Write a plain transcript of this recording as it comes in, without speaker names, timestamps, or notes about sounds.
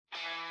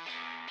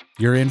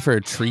You're in for a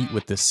treat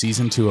with this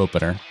season 2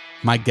 opener.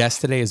 My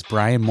guest today is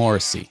Brian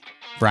Morrissey.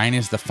 Brian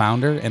is the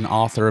founder and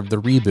author of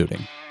The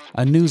Rebooting,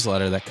 a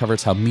newsletter that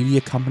covers how media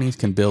companies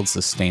can build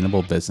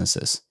sustainable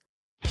businesses.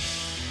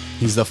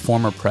 He's the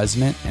former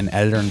president and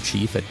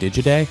editor-in-chief at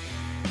Digiday,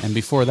 and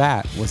before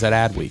that was at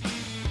Adweek.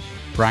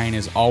 Brian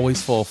is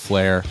always full of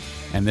flair,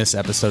 and this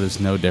episode is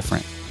no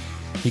different.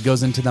 He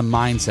goes into the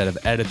mindset of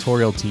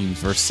editorial teams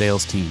versus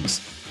sales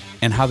teams,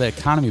 and how the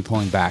economy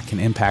pulling back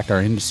can impact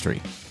our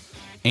industry,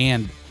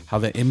 and how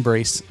the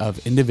embrace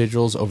of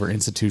individuals over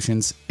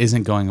institutions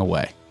isn't going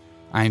away.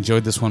 I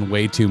enjoyed this one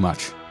way too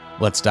much.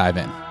 Let's dive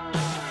in.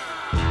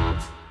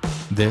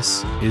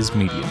 This is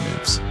Media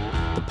Moves,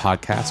 the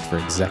podcast for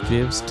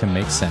executives to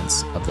make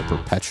sense of the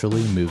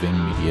perpetually moving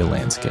media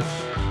landscape.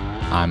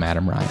 I'm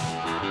Adam Ryan.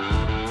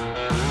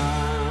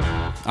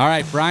 All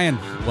right, Brian,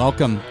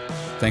 welcome.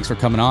 Thanks for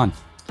coming on.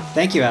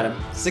 Thank you, Adam.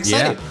 It's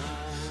exciting.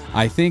 Yeah.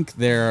 I think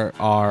there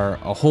are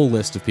a whole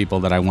list of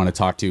people that I want to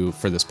talk to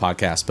for this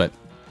podcast, but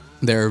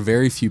there are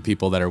very few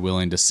people that are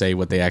willing to say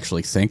what they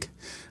actually think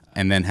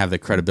and then have the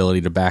credibility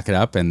to back it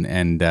up,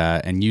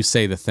 and you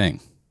say the thing.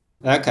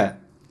 Okay.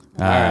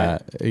 All right.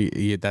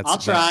 I'll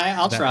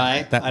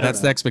try.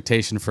 That's the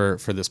expectation for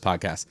this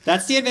podcast.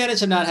 That's the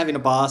advantage of not having a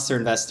boss or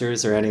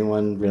investors or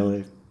anyone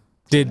really.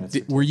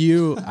 Were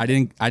you? I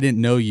didn't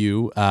know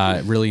you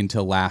really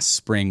until last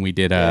spring. We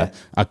did I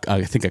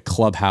think a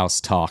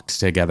Clubhouse talk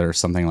together or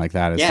something like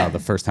that. Is how the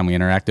first time we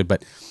interacted.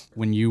 But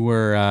when you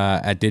were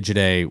at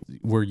Digiday,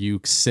 were you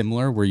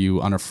similar? Were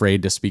you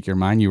unafraid to speak your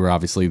mind? You were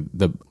obviously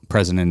the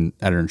president and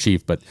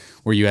editor-in-chief, but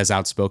were you as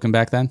outspoken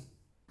back then?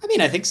 I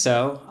mean, I think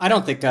so. I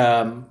don't think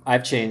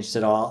I've changed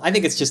at all. I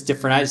think it's just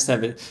different. I just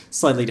have a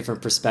slightly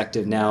different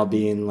perspective now,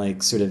 being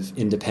like sort of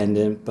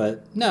independent.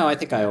 But no, I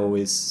think I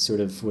always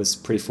sort of was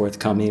pretty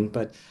forthcoming.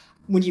 But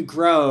when you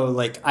grow,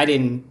 like I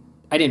didn't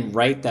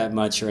write that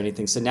much or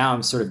anything. So now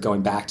I'm sort of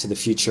going back to the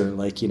future.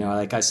 Like,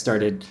 like I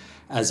started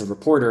as a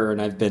reporter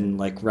and I've been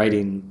like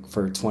writing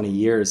for 20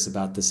 years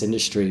about this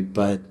industry.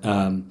 But,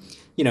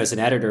 as an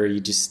editor, you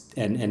just,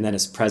 and then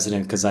as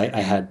president, because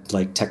I had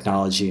like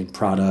technology and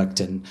product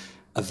and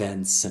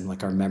events and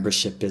like our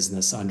membership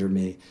business under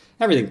me,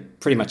 everything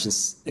pretty much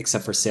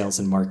except for sales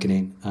and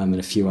marketing and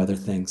a few other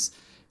things.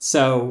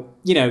 So,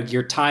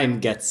 your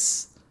time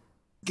goes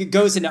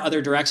into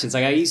other directions.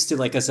 Like I used to,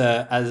 like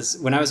as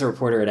when I was a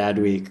reporter at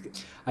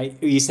Adweek, I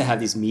used to have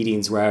these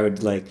meetings where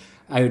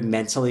I would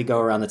mentally go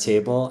around the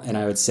table and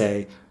I would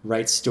say,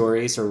 write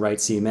stories or write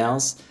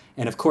emails.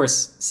 And of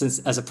course, since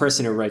as a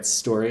person who writes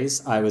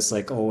stories, I was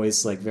like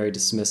always like very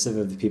dismissive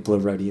of the people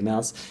who wrote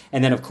emails.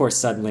 And then of course,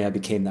 suddenly I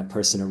became that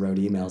person who wrote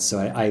emails. So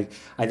I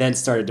then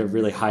started to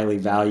really highly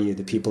value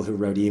the people who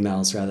wrote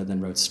emails rather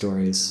than wrote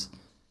stories.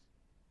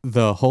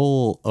 The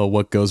whole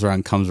what goes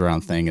around comes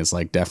around thing is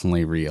like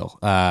definitely real.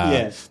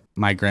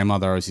 My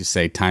grandmother always used to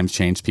say, times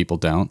change, people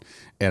don't.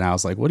 And I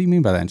was like, what do you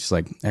mean by that? And she's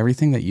like,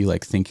 everything that you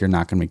like think you're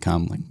not going to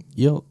become, like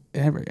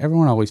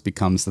everyone always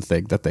becomes the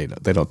thing that they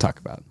don't talk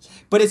about.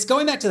 But it's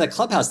going back to the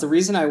Clubhouse. The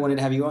reason I wanted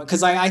to have you on,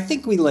 because I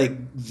think we like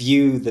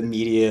view the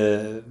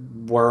media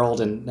world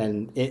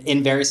and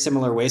in very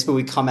similar ways, but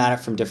we come at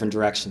it from different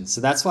directions.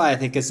 So that's why I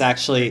think it's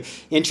actually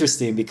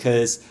interesting,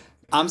 because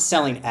I'm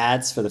selling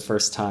ads for the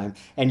first time,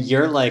 and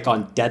you're like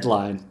on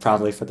deadline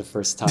probably for the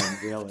first time,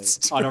 really,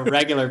 on a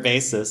regular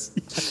basis.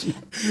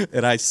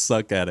 And I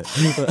suck at it.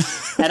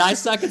 And I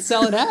suck at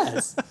selling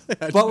ads.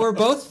 But we're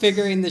both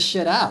figuring this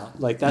shit out.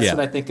 Like, that's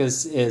what I think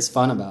is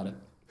fun about it.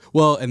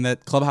 Well, and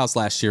that Clubhouse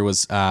last year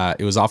was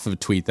it was off of a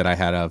tweet that I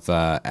had of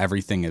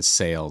everything is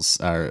sales,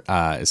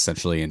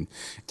 essentially, and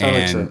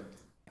totally true.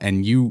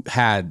 And you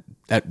had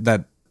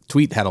that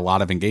tweet had a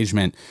lot of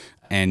engagement.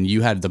 And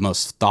you had the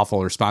most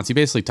thoughtful response. You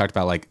basically talked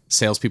about like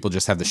salespeople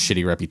just have the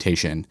shitty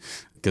reputation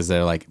because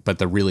they're like, but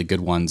the really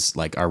good ones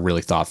like are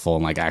really thoughtful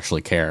and like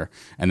actually care.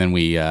 And then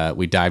we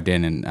dived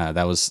in, and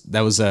it was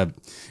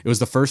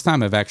the first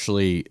time I've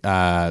actually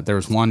there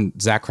was one,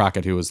 Zach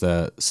Crockett, who was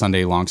the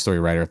Sunday long story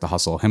writer at The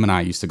Hustle. Him and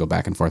I used to go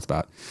back and forth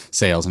about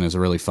sales, and it was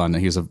really fun.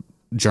 He was a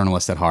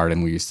journalist at heart,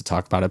 and we used to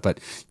talk about it. But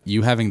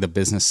you having the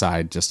business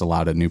side just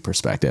allowed a new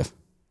perspective.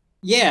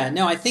 Yeah,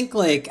 no, I think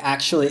like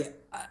actually,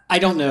 I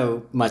don't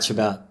know much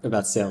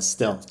about sales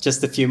still,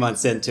 just a few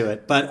months into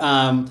it. But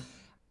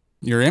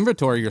your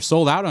inventory, you're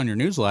sold out on your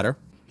newsletter.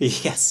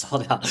 Yeah,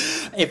 sold out.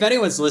 If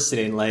anyone's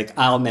listening, like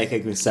I'll make a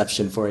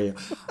exception for you.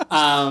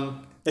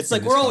 It's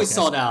like we're always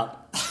sold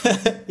out.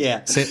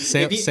 Yeah.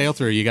 Sail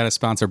through. You got to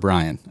sponsor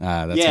Brian.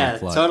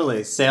 That's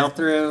totally. Sail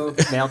through,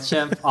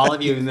 MailChimp, all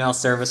of you email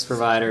service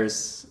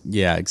providers.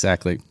 Yeah,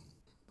 exactly.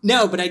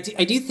 No, but I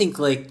do think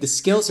like the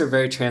skills are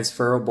very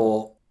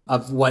transferable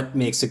of what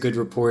makes a good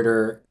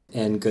reporter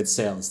and good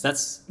sales.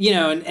 That's,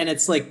 and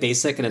it's like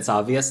basic and it's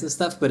obvious and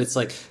stuff, but it's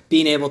like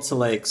being able to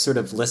like sort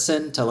of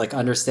listen to like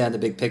understand the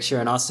big picture,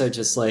 and also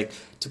just like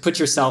to put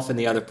yourself in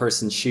the other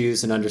person's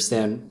shoes and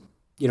understand,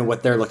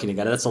 what they're looking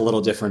at. That's a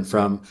little different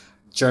from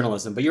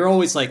journalism, but you're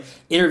always like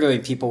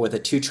interviewing people with a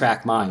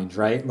 2-track mind,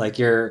 right? Like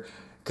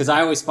because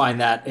I always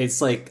find that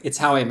it's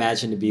how I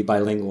imagine to be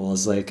bilingual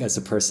as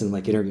a person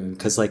like interviewing,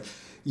 because like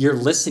you're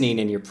listening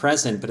and you're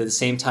present, but at the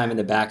same time, in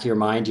the back of your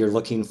mind, you're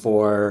looking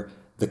for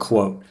the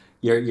quote.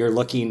 You're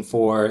looking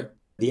for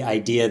the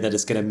idea that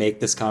is going to make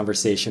this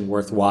conversation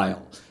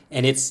worthwhile.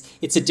 And it's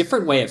a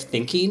different way of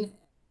thinking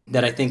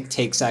that I think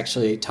takes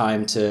actually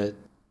time to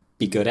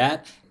be good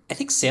at. I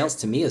think sales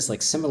to me is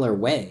like similar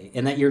way,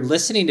 in that you're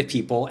listening to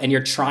people and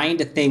you're trying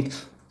to think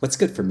what's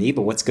good for me,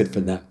 but what's good for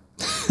them.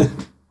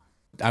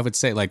 I would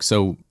say like,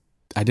 so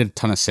I did a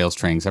ton of sales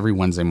trainings every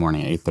Wednesday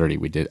morning at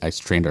 8:30. I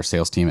trained our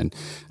sales team. And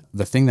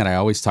the thing that I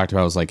always talked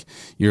about was like,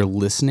 you're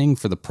listening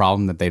for the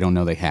problem that they don't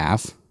know they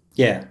have.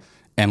 Yeah.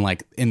 And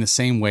like in the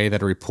same way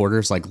that a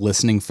reporter's like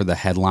listening for the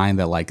headline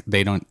that like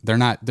they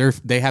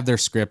have their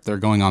script, they're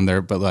going on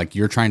there, but like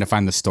you're trying to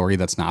find the story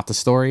that's not the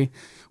story.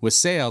 With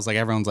sales, like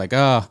everyone's like,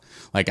 oh,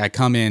 like I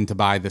come in to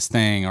buy this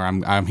thing, or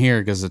I'm here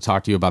because to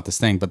talk to you about this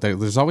thing. But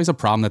there's always a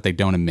problem that they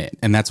don't admit.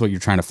 And that's what you're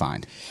trying to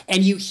find.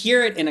 And you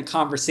hear it in a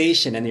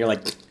conversation and you're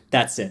like,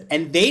 that's it.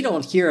 And they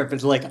don't hear it.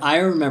 But like, I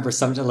remember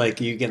something like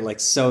you get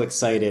like so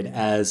excited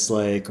as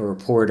like a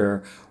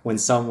reporter when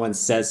someone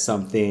says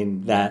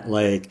something that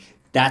like,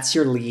 that's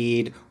your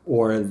lead,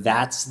 or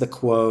that's the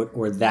quote,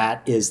 or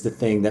that is the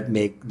thing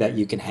that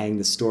you can hang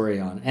the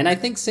story on. And I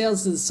think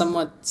sales is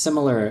somewhat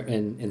similar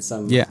in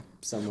some ways.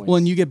 Well,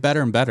 and you get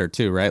better and better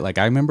too, right? Like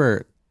I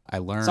remember I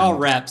learned. It's all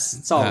reps.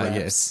 It's all reps.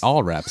 Yeah, it's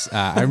all reps.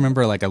 I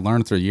remember like I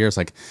learned through years,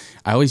 like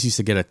I always used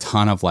to get a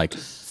ton of like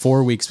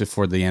 4 weeks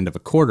before the end of a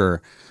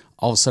quarter.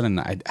 All of a sudden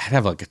I'd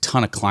have like a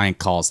ton of client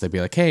calls. They'd be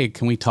like, hey,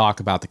 can we talk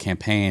about the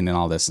campaign and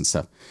all this and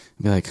stuff?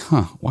 I'd be like,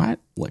 what?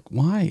 Like,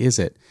 why is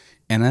it?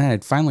 And then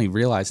I'd finally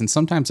realize, and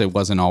sometimes it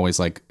wasn't always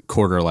like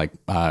quarter, like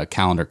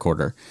calendar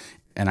quarter.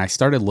 And I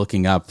started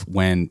looking up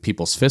when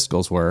people's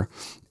fiscals were,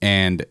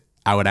 and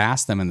I would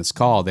ask them in this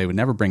call, they would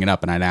never bring it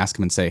up. And I'd ask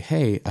them and say,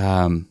 hey,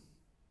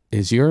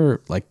 is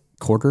your like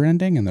quarter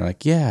ending? And they're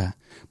like, yeah.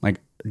 I'm like,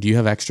 do you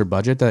have extra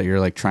budget that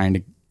you're like trying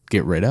to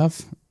get rid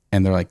of?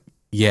 And they're like,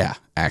 yeah,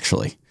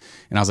 actually.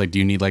 And I was like, do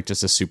you need like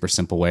just a super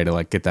simple way to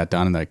like get that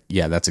done? And they're like,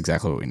 yeah, that's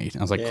exactly what we need.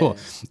 And I was like, cool.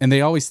 And they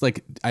always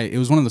like, it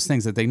was one of those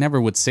things that they never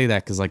would say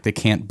that because like they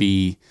can't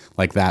be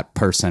like that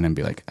person and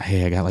be like,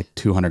 hey, I got like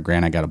 200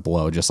 grand I got to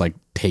blow. Just like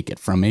take it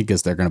from me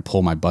because they're going to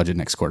pull my budget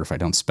next quarter if I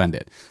don't spend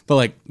it. But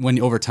like when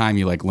over time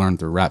you like learn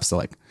through reps to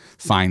like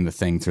find the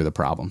thing through the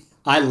problem.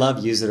 I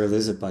love use it or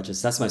lose it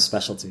budgets. That's my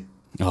specialty.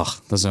 Oh,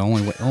 those are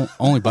the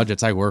only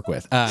budgets I work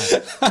with.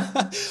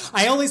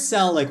 I only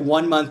sell like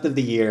 1 month of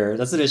the year.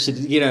 That's what it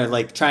should,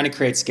 like trying to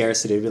create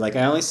scarcity. Be like,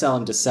 I only sell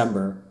in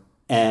December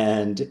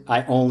and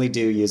I only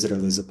do use it or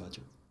lose it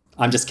budget.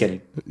 I'm just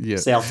kidding. Yeah.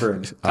 Sale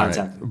through.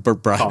 Contact me.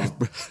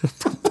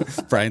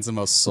 Brian's the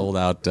most sold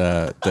out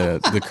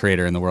the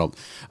creator in the world.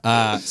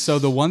 So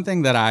the one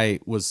thing that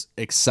I was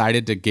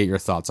excited to get your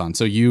thoughts on.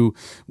 So you,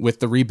 with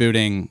the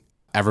rebooting,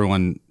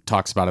 everyone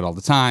talks about it all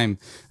the time.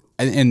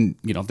 And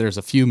there's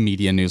a few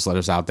media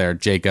newsletters out there.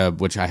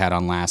 Jacob, which I had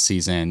on last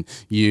season.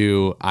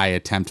 I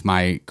attempt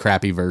my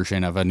crappy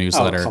version of a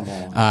newsletter. Oh,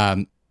 come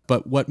on.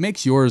 But what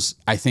makes yours,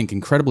 I think,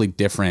 incredibly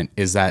different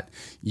is that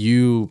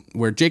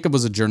where Jacob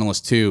was a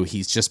journalist too,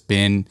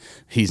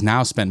 he's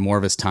now spent more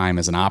of his time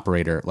as an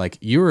operator. Like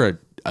you're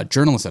a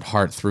journalist at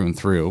heart through and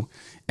through,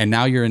 and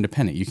now you're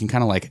independent. You can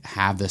kind of like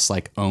have this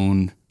like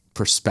own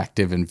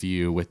perspective and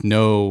view with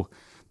no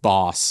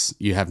boss.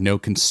 You have no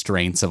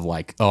constraints of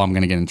like, oh, I'm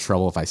going to get in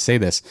trouble if I say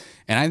this.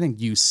 And I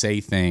think you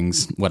say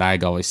things, what I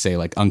always say,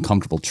 like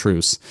uncomfortable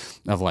truths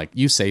of like,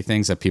 you say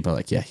things that people are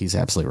like, yeah, he's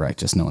absolutely right.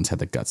 Just no one's had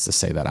the guts to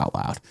say that out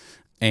loud.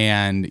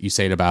 And you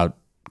say it about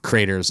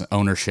creators,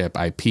 ownership,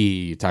 IP,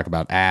 you talk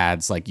about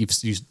ads, like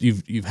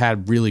you've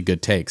had really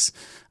good takes.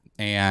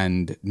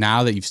 And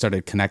now that you've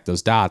started to connect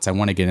those dots, I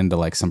want to get into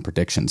like some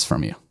predictions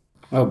from you.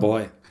 Oh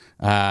boy.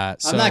 I'm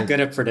not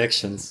good at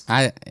predictions.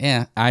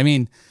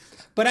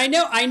 But I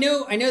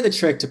know the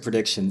trick to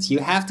predictions. You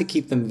have to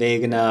keep them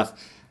vague enough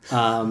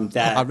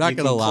that I'm not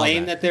you can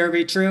claim that they'll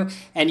be true,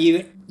 and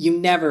you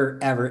never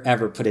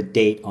ever put a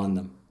date on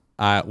them.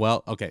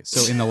 Well, okay.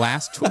 So in the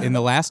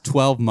last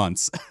 12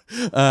 months,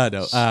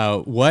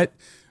 what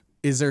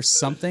is there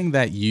something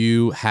that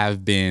you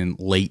have been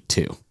late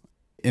to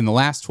in the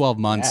last 12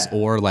 months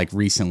or like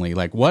recently?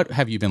 Like what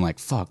have you been like,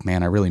 fuck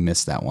man, I really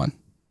missed that one?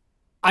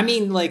 I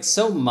mean, like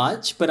so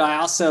much, but I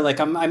also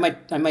like I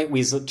might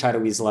try to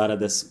weasel out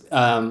of this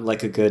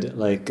like a good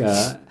like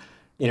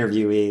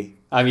interviewee.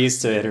 I'm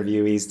used to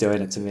interviewees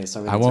doing it to me,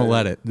 so I won't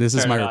let it. This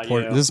is my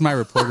report. This is my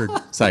reporter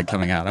side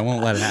coming out. I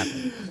won't let it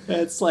happen.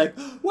 It's like,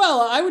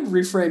 well, I would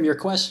reframe your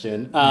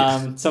question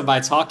to my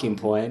talking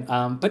point.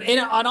 But in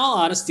all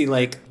honesty,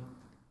 like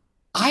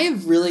I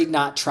have really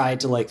not tried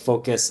to like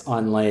focus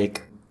on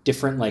like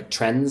different like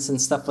trends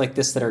and stuff like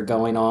this that are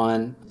going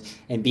on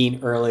and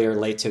being early or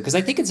late to, because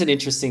I think it's an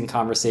interesting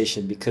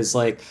conversation because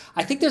like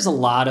I think there's a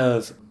lot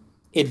of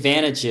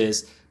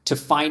advantages to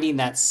finding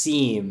that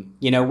seam,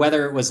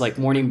 whether it was like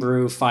Morning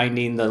Brew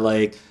finding the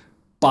like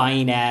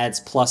buying ads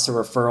plus a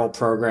referral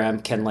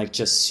program can like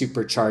just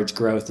supercharge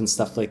growth and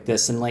stuff like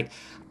this. And like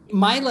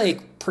my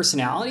like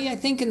personality, I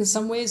think in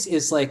some ways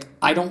is like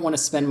I don't want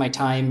to spend my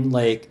time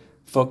like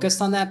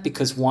focused on that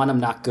because one, I'm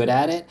not good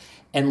at it.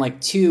 And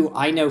like two,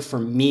 I know for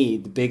me,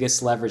 the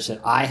biggest leverage that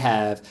I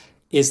have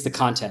is the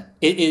content.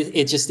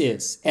 It just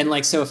is. And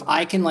like, so if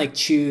I can like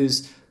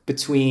choose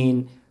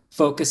between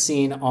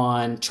focusing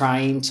on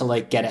trying to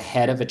like get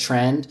ahead of a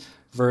trend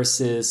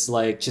versus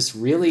like just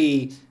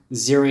really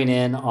zeroing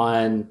in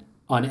on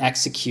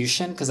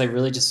execution, because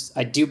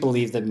I do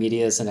believe that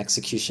media is an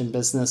execution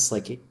business,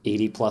 like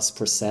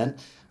 80+%.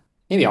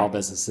 Maybe all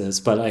businesses,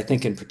 but I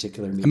think in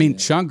particular media. I mean,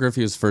 Sean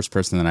Griffey was the first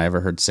person that I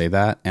ever heard say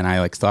that, and I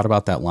like thought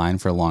about that line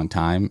for a long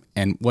time.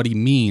 And what he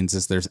means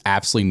is there's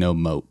absolutely no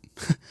moat.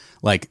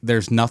 Like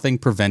there's nothing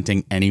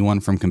preventing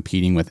anyone from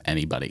competing with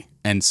anybody.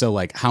 And so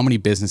like how many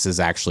businesses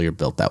actually are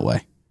built that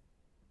way?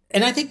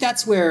 And I think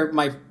that's where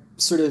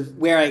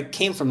where I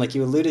came from, like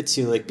you alluded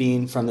to, like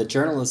being from the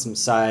journalism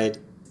side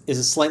is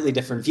a slightly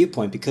different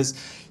viewpoint, because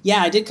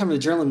I did come from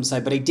the journalism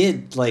side, but I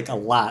did like a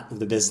lot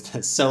of the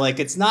business. So like,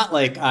 it's not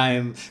like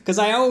because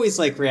I always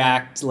like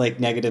react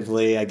like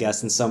negatively, I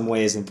guess, in some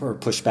ways, or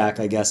push back,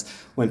 I guess,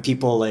 when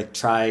people like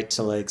try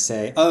to like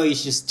say, oh, you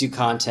should just do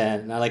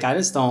content. And I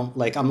just don't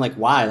like, I'm like,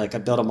 why? Like I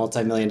built a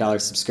multi-million-dollar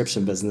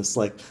subscription business.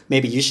 Like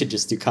maybe you should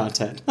just do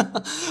content.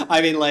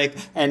 I mean, like,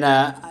 and,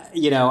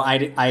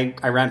 I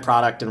ran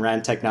product and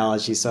ran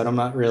technology, so I'm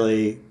not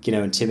really,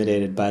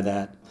 intimidated by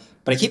that.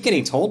 But I keep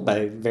getting told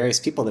by various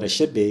people that I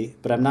should be,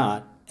 but I'm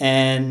not.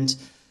 And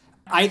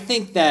I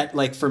think that,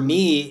 like, for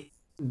me,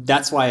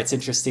 that's why it's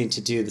interesting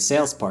to do the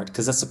sales part,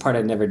 because that's the part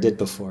I never did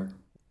before.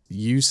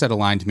 You said a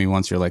line to me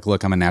once. You're like,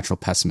 look, I'm a natural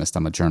pessimist.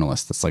 I'm a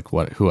journalist. That's like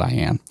who I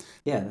am.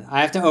 Yeah,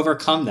 I have to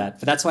overcome that.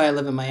 But that's why I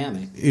live in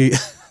Miami.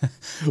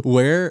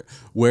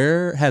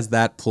 Where has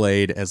that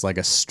played as like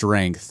a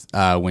strength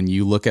when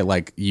you look at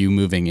like you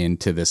moving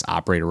into this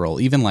operator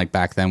role, even like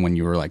back then when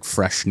you were like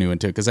fresh new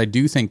into it? Because I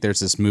do think there's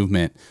this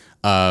movement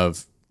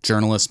of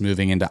journalists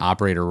moving into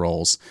operator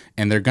roles,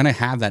 and they're going to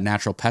have that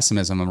natural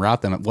pessimism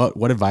around them.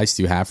 What advice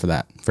do you have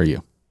for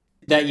you?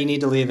 That you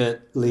need to leave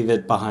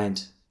it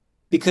behind,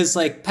 because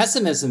like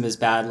pessimism is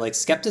bad. Like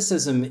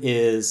skepticism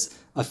is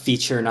a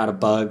feature, not a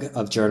bug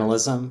of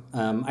journalism.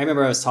 I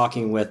remember I was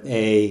talking with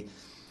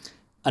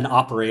an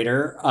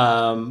operator,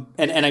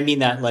 and I mean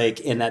that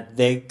like in that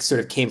they sort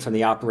of came from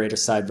the operator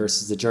side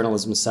versus the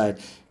journalism side.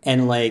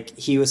 And like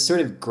he was sort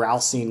of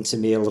grousing to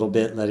me a little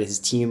bit that his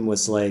team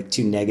was like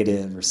too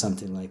negative or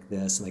something like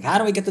this. Like, how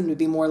do we get them to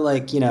be more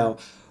like,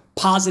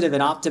 positive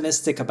and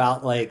optimistic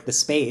about like the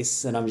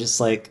space? And I'm just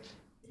like,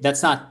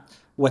 that's not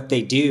what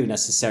they do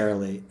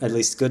necessarily, at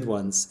least good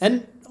ones.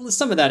 And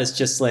some of that is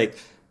just like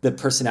the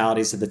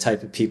personalities of the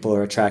type of people who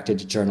are attracted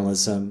to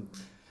journalism.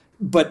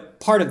 But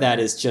part of that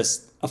is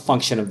just a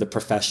function of the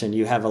profession.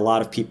 You have a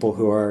lot of people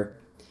who are,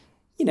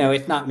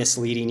 if not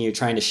misleading you,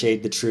 trying to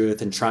shade the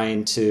truth and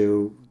trying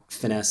to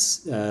finesse,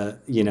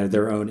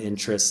 their own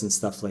interests and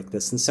stuff like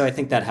this. And so I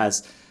think that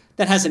has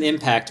an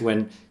impact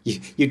when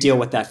you deal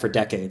with that for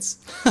decades.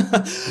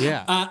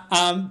 Yeah.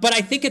 But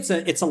I think it's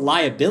a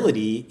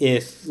liability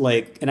if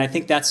like, and I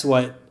think that's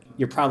what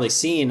you're probably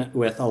seeing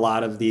with a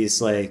lot of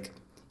these like,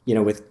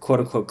 with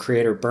quote unquote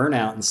creator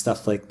burnout and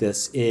stuff like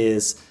this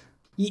is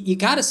you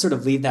got to sort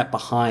of leave that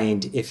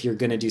behind if you're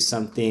going to do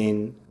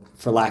something,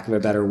 for lack of a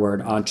better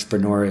word,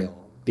 entrepreneurial.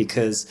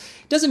 Because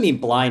it doesn't mean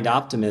blind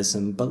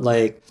optimism, but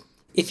like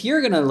if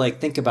you're going to like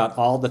think about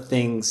all the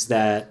things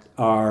that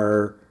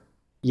are,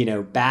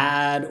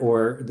 bad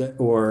or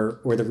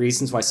the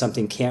reasons why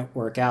something can't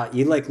work out,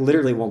 you like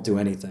literally won't do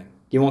anything.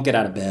 You won't get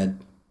out of bed.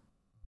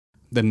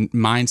 The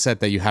mindset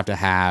that you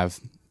have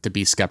to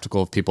be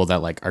skeptical of people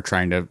that like are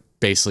trying to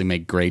basically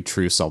make great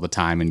truths all the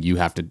time, and you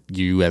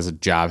as a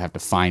job have to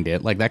find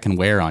it, like that can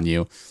wear on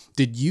you.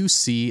 Did you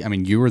see, I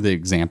mean, you were the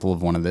example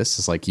of one of this.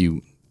 It's like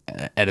you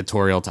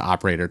editorial to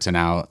operator to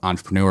now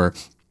entrepreneur.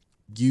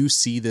 You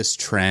see this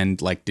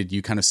trend, like did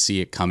you kind of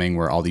see it coming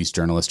where all these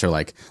journalists are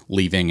like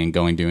leaving and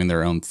doing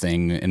their own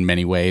thing in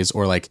many ways?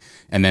 Or like,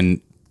 and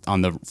then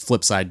on the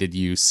flip side, did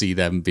you see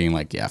them being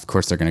like, yeah, of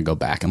course they're going to go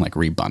back and like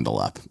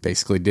rebundle up?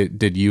 Basically,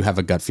 did you have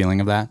a gut feeling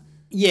of that?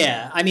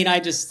 Yeah. I mean, I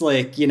just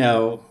like,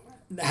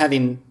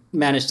 having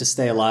managed to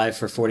stay alive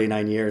for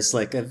 49 years,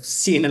 like I've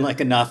seen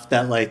like enough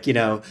that like,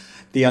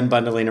 the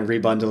unbundling and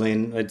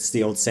rebundling, it's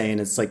the old saying,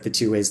 it's like the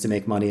two ways to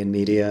make money in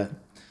media.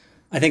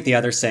 I think the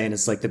other saying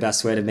is like the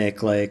best way to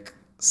make like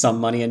some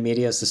money in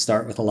media is to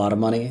start with a lot of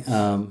money,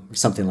 or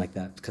something like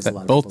that. Because a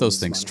lot of both those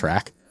things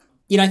track.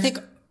 I think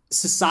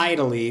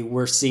societally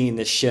we're seeing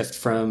this shift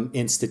from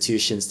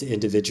institutions to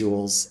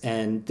individuals,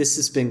 and this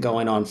has been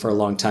going on for a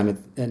long time.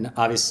 And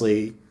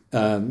obviously,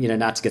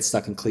 not to get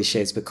stuck in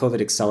cliches, but COVID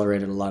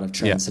accelerated a lot of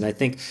trends. Yeah. And I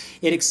think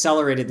it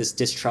accelerated this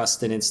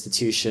distrust in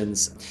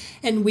institutions.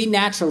 And we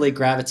naturally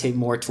gravitate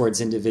more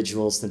towards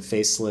individuals than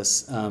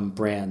faceless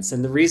brands.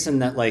 And the reason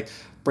that like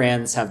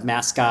brands have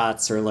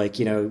mascots or like,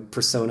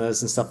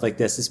 personas and stuff like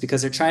this is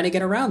because they're trying to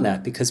get around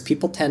that, because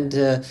people tend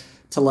to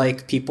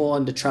like people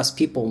and to trust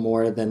people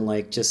more than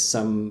like just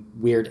some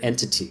weird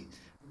entity.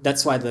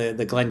 That's why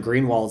the Glenn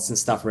Greenwalds and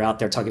stuff are out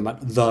there talking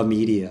about the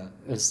media.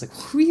 It's like,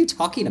 who are you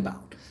talking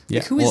about?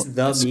 Like, who is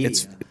the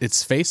media?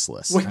 It's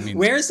faceless.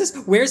 Where's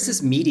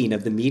this meeting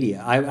of the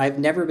media? I've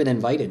never been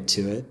invited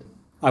to it.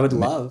 I would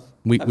love.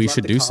 We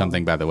should do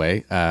something, by the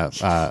way.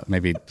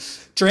 Maybe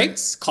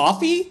drinks,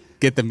 coffee.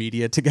 Get the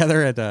media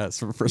together and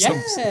for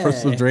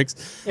some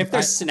drinks. If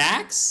there's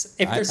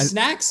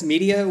snacks,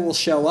 media will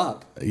show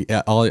up.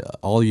 Yeah,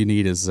 all you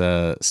need is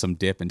some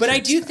dip and.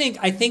 But chips.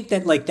 I think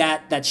that like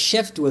that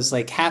shift was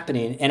like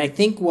happening, and I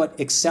think what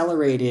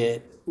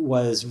accelerated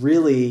was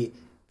really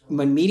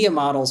when media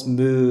models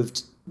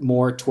moved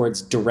more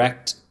towards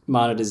direct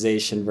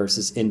monetization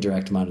versus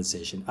indirect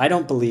monetization. I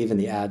don't believe in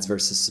the ads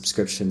versus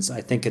subscriptions. I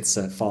think it's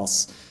a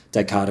false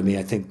dichotomy.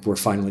 I think we're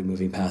finally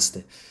moving past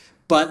it.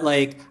 But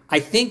like, I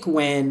think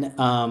when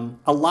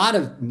a lot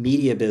of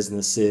media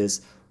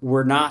businesses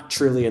were not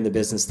truly in the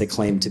business they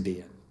claimed to be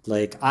in.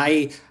 Like,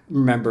 I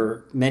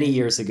remember many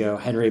years ago,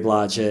 Henry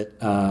Blodgett,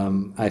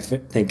 I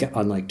think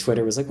on like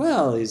Twitter was like,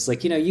 well, he's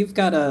like, you've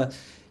got a,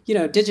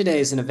 Digiday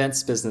is an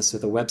events business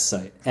with a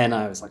website. And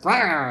I was like,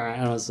 Rawr!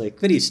 And I was like,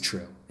 but he's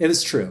true. It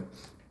was true.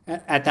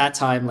 At that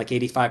time, like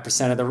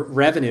 85% of the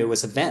revenue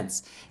was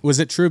events. Was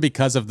it true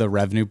because of the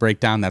revenue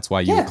breakdown? That's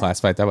why you would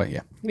classify it that way?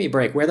 Yeah. Give me a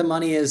break. Where the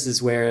money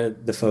is where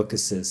the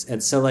focus is.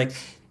 And so like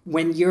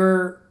when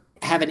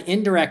have an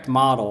indirect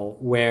model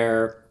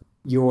where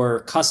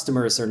your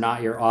customers are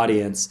not your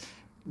audience,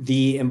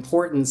 the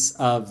importance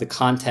of the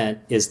content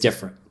is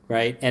different,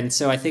 right? And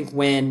so I think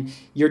when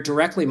you're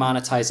directly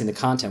monetizing the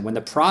content, when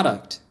the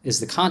product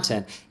is the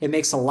content, it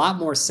makes a lot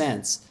more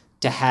sense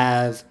to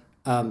have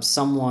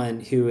someone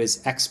who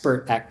is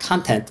expert at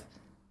content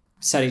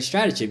setting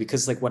strategy.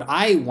 Because like what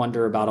I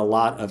wonder about a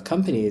lot of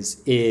companies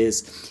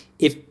is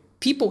if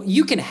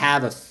you can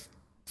have a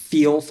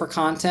feel for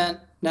content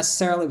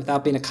necessarily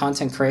without being a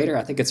content creator.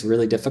 I think it's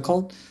really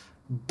difficult.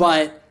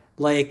 But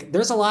like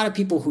there's a lot of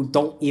people who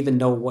don't even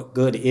know what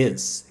good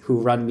is,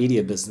 who run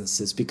media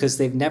businesses because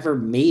they've never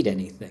made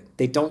anything.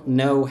 They don't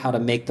know how to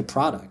make the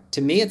product.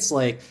 To me, it's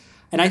like,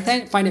 and I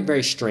find it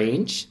very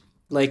strange.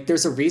 Like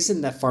there's a reason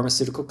that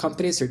pharmaceutical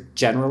companies are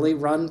generally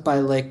run by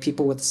like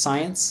people with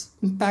science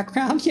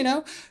background,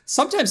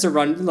 Sometimes they're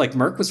run, like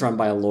Merck was run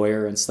by a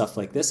lawyer and stuff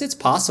like this. It's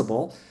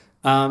possible.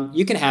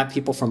 You can have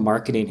people from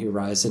marketing who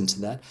rise into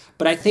that.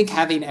 But I think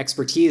having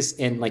expertise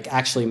in like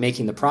actually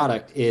making the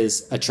product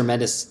is a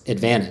tremendous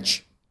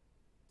advantage.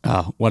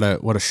 Oh, what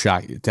a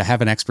shock. To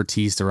have an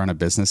expertise to run a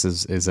business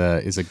is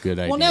a good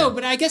idea. Well, no,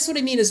 but I guess what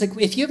I mean is like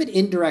if you have an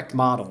indirect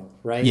model,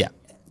 right? Yeah.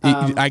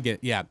 I get it,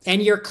 yeah.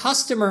 And your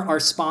customer are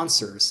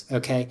sponsors,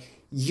 okay?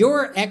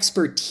 Your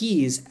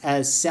expertise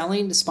as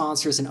selling to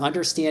sponsors and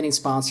understanding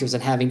sponsors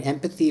and having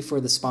empathy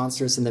for the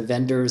sponsors and the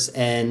vendors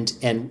and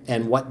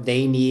what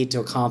they need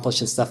to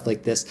accomplish and stuff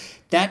like this,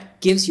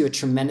 that gives you a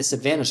tremendous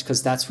advantage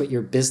because that's what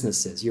your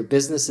business is. Your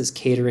business is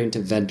catering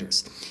to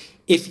vendors.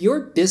 If your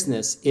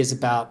business is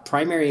about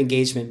primary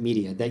engagement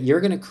media, that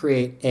you're going to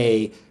create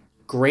a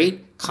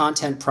great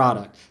content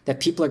product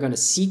that people are going to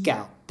seek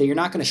out, that you're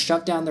not going to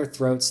shove down their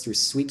throats through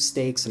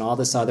sweepstakes and all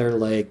this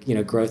other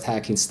growth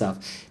hacking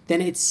stuff,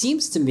 then it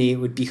seems to me it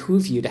would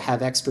behoove you to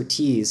have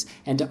expertise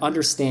and to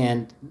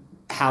understand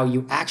how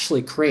you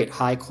actually create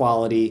high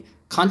quality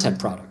content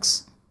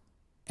products.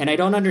 And I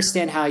don't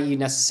understand how you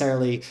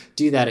necessarily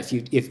do that if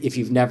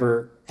you've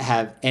never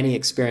have any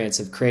experience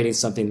of creating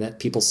something that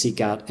people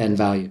seek out and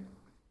value.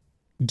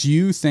 Do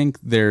you think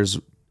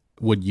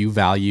would you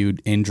value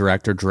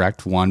indirect or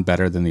direct one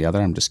better than the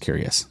other? I'm just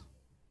curious.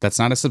 That's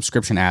not a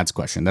subscription ads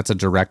question. That's a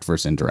direct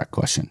versus indirect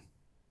question.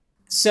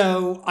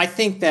 So I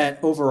think that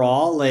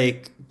overall,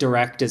 like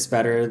direct is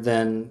better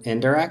than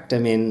indirect. I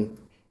mean,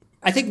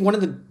 I think one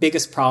of the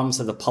biggest problems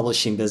of the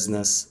publishing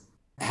business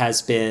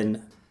has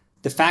been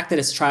the fact that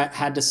it's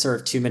had to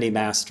serve too many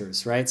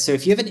masters, right? So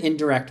if you have an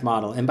indirect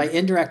model, and by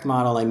indirect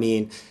model, I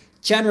mean,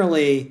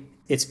 generally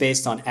it's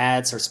based on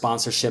ads or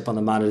sponsorship on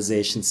the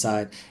monetization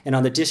side. And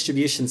on the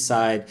distribution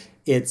side,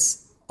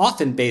 it's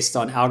often based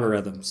on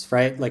algorithms,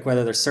 right? Like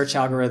whether they're search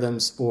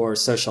algorithms or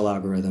social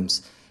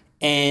algorithms.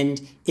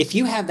 And if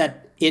you have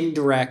that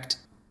indirect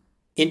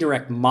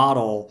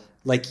model,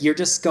 like you're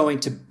just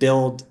going to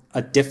build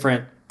a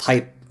different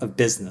type of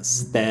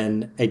business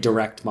than a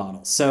direct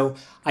model. So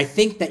I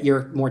think that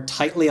you're more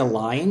tightly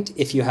aligned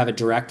if you have a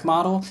direct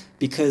model,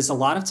 because a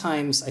lot of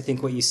times I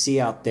think what you see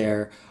out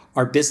there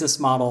are business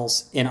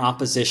models in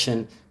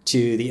opposition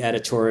to the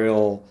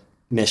editorial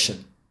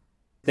mission.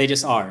 They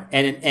just are.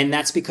 And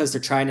that's because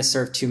they're trying to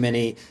serve too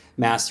many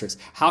masters.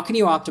 How can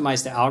you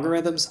optimize the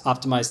algorithms,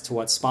 optimize to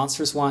what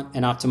sponsors want,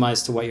 and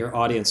optimize to what your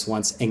audience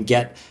wants and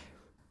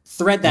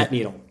thread that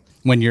needle?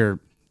 When you're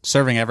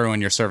serving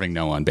everyone, you're serving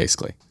no one,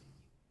 basically.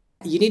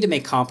 You need to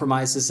make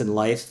compromises in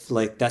life.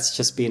 Like that's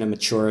just being a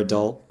mature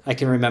adult. I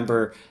can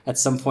remember at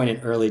some point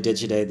in early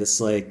Digiday,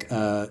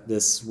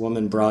 this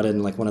woman brought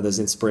in like one of those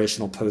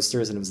inspirational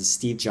posters, and it was a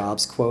Steve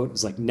Jobs quote. It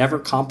was like, "Never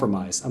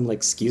compromise." I'm like,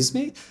 excuse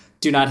me?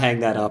 Do not hang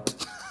that up.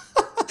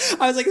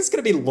 I was like, it's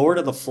going to be Lord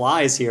of the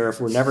Flies here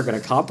if we're never going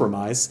to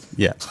compromise.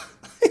 Yeah.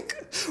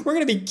 We're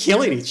going to be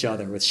killing each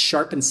other with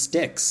sharpened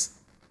sticks.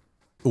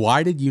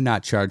 Why did you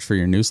not charge for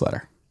your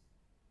newsletter?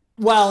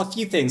 Well, a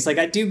few things. Like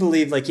I do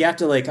believe like you have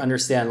to like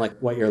understand like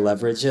what your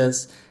leverage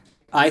is.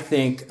 I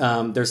think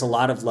there's a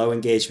lot of low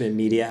engagement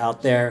media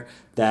out there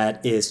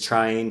that is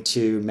trying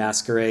to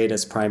masquerade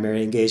as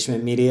primary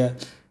engagement media.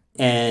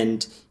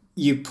 And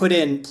you put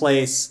in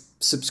place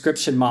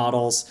subscription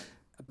models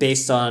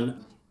based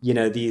on,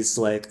 these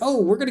like,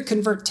 oh, we're going to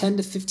convert 10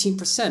 to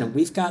 15%. And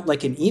we've got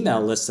like an email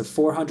list of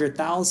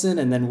 400,000.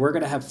 And then we're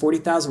going to have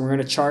 40,000. We're going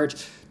to charge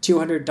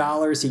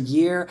 $200 a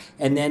year.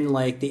 And then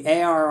like the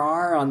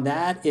ARR on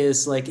that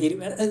is like,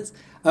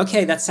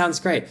 okay, that sounds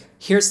great.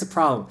 Here's the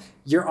problem.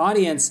 Your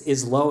audience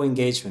is low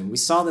engagement. We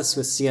saw this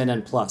with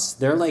CNN Plus.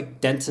 They're like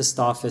dentist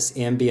office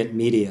ambient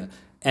media.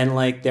 And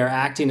like they're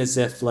acting as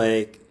if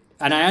like,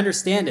 and I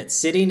understand it,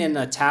 sitting in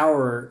a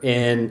tower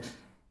in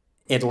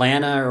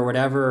Atlanta or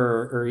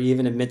whatever, or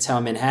even in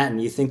Midtown Manhattan,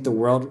 you think the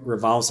world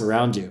revolves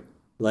around you.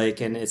 Like,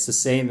 and it's the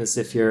same as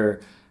if you're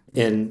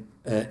in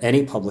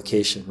any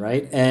publication,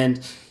 right?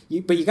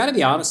 But you got to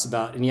be honest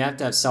about, and you have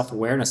to have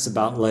self-awareness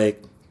about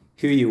like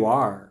who you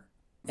are.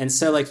 And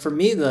so like for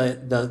me,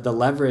 the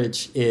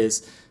leverage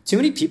is too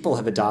many people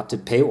have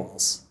adopted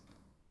paywalls.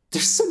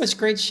 There's so much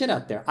great shit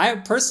out there. I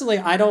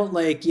don't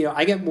like,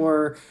 I get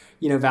more,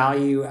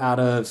 value out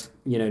of,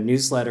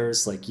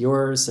 newsletters like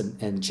yours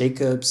and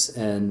Jacob's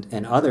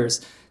and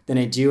others than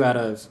I do out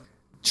of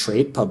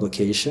trade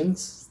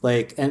publications.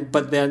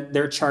 But then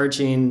they're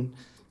charging,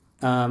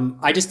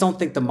 I just don't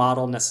think the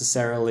model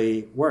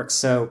necessarily works.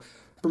 So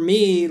for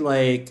me,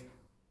 like,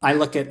 I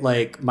look at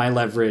like my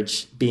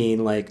leverage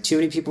being like too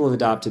many people have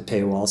adopted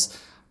paywalls.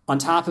 On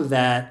top of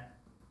that,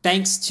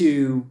 thanks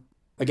to,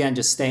 again,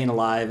 just staying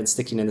alive and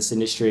sticking in this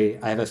industry,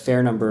 I have a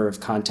fair number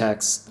of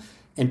contacts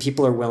and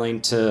people are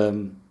willing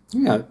to,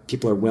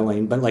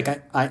 but like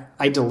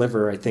I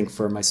deliver, I think,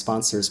 for my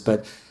sponsors.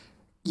 But,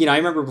 I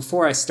remember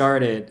before I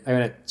started, I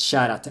want to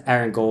shout out to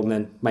Aaron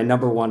Goldman, my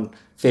number one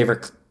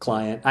favorite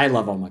client. I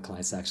love all my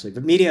clients actually,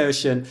 but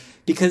MediaOcean,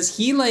 because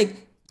he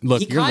like,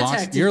 look,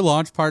 your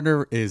launch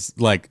partner is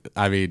like,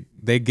 I mean,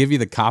 they give you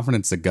the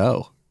confidence to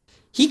go.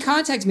 He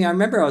contacted me. I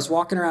remember I was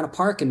walking around a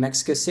park in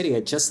Mexico City. I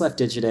just left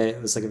Digiday.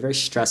 It was like a very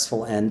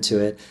stressful end to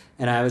it.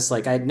 And I was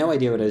like, I had no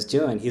idea what I was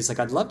doing. He's like,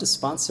 I'd love to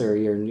sponsor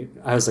your new...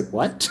 I was like,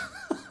 what?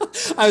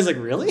 I was like,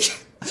 really?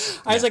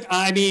 I was like,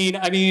 I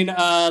mean,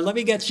 let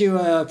me get you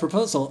a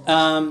proposal.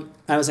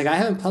 I was like, I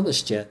haven't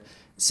published yet.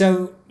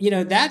 So,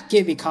 that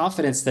gave me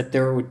confidence that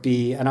there would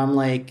be... And I'm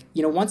like,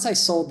 once I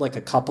sold like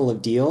a couple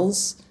of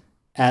deals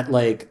at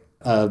like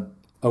a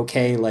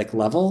okay like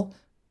level...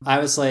 I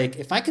was like,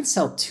 if I can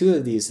sell 2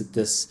 of these at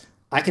this,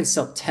 I can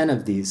sell 10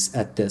 of these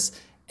at this.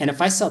 And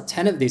if I sell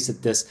 10 of these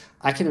at this,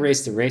 I can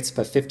raise the rates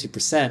by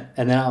 50%,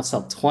 and then I'll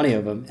sell 20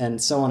 of them, and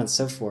so on and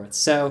so forth.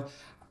 So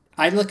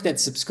I looked at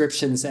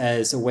subscriptions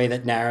as a way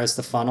that narrows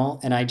the funnel.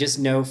 And I just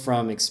know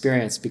from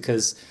experience,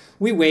 because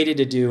we waited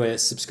to do a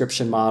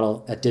subscription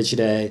model at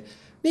Digiday,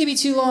 maybe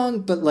too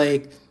long, but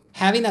like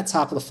having that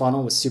top of the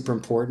funnel was super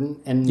important.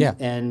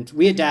 And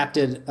we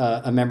adapted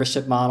a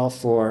membership model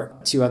for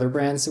 2 other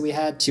brands that we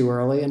had too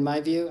early, in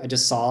my view. I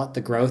just saw it,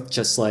 the growth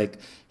just like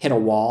hit a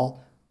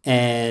wall.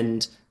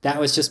 And that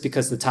was just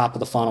because the top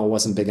of the funnel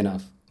wasn't big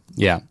enough.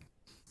 Yeah.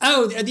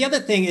 Oh, the other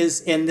thing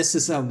is, and this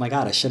is, oh my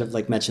God, I should have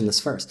like mentioned this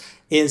first,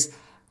 is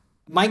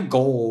my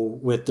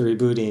goal with the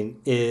Rebooting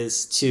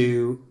is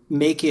to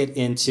make it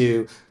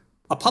into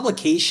a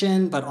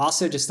publication, but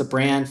also just a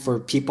brand for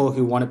people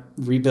who want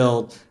to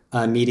rebuild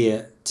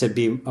media to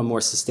be a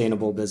more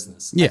sustainable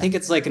business. Yeah. I think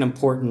it's like an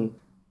important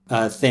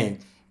thing.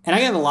 And I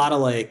have a lot of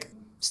like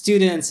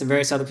students and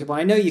various other people.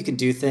 I know you can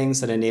do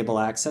things that enable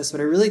access, but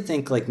I really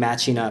think like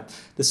matching up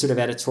the sort of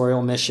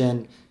editorial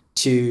mission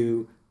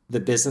to the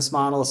business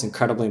model is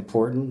incredibly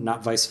important,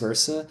 not vice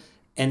versa.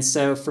 And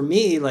so for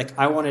me, like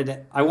I want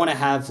to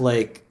have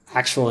like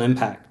actual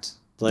impact.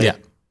 Like, yeah.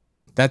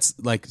 That's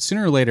like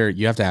sooner or later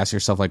you have to ask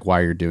yourself like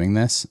why you're doing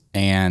this.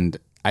 And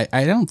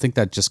I don't think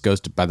that just goes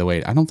to, by the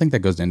way, I don't think that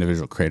goes to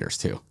individual creators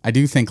too. I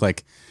do think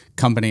like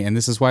company, and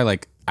this is why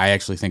like I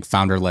actually think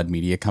founder-led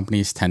media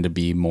companies tend to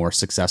be more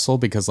successful,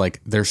 because like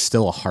there's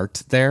still a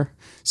heart there.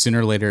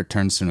 Sooner or later it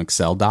turns to an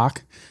Excel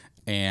doc,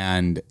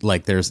 and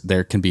like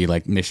there can be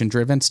like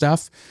mission-driven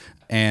stuff.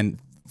 And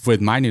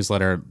with my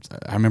newsletter,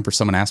 I remember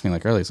someone asked me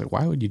like earlier, it's like,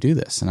 why would you do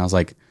this? And I was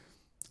like,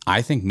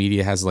 I think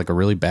media has like a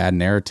really bad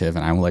narrative,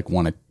 and I like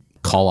want to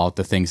call out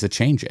the things that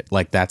change it.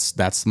 Like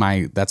that's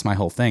my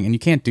whole thing. And you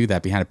can't do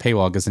that behind a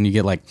paywall, because then you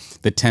get like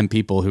the 10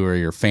 people who are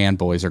your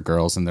fanboys or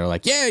girls, and they're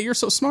like, yeah, you're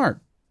so smart.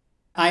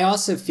 I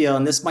also feel,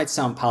 and this might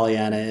sound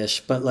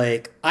Pollyanna-ish, but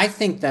like I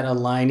think that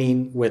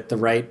aligning with the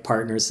right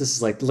partners, this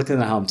is like, look at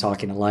how I'm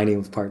talking, aligning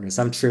with partners.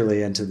 I'm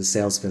truly into the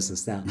sales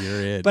business now.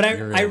 You're it. But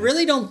I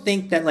really don't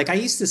think that, like I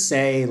used to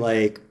say,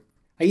 like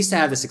I used to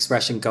have this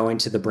expression, going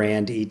to the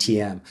brand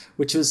ATM,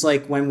 which was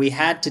like when we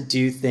had to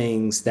do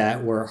things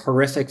that were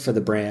horrific for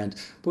the brand,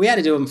 but we had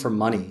to do them for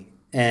money.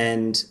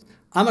 And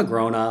I'm a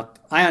grown up.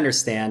 I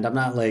understand. I'm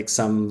not like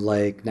some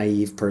like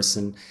naive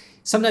person.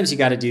 Sometimes you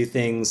got to do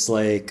things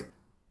like,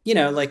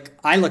 like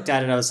I looked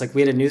at it, I was like,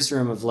 we had a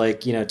newsroom of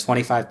like,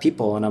 25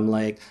 people. And I'm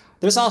like,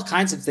 there's all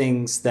kinds of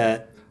things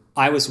that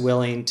I was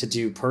willing to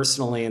do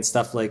personally and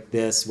stuff like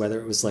this, whether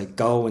it was like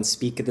go and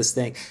speak at this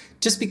thing,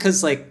 just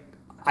because like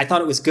I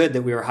thought it was good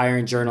that we were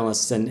hiring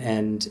journalists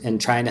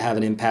and trying to have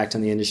an impact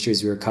on the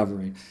industries we were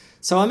covering.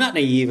 So I'm not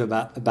naive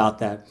about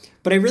that.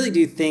 But I really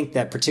do think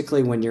that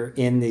particularly when you're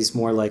in these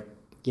more like,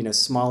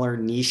 smaller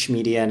niche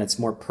media and it's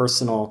more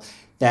personal,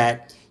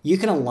 that you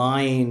can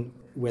align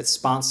with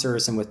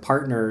sponsors and with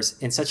partners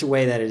in such a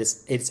way that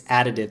it's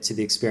additive to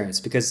the experience.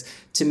 Because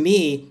to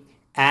me,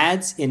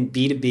 ads in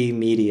B2B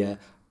media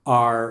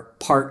are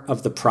part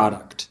of the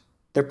product.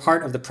 They're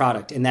part of the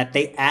product in that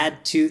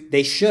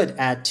they should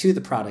add to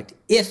the product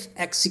if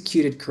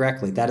executed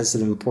correctly. That is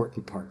an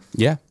important part.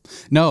 Yeah.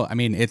 No, I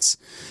mean, it's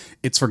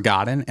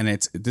forgotten, and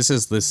this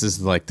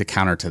is like the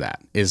counter to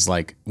that is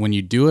like when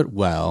you do it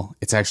well,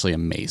 it's actually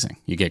amazing.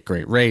 You get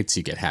great rates,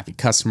 you get happy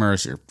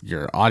customers,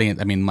 your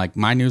audience. I mean, like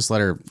my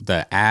newsletter,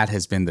 the ad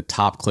has been the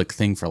top click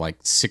thing for like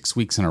 6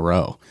 weeks in a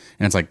row.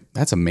 And it's like,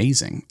 that's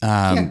amazing.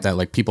 That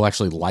like people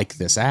actually like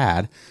this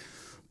ad.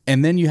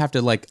 And then you have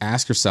to like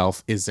ask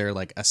yourself, is there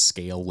like a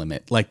scale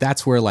limit? Like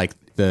that's where like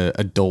the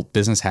adult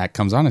business hack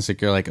comes on. It's like,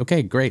 you're like,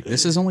 okay, great.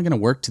 This is only going to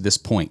work to this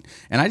point.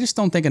 And I just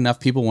don't think enough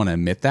people want to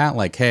admit that.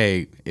 Like,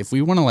 hey, if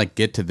we want to like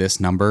get to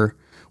this number,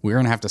 we're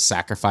going to have to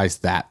sacrifice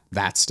that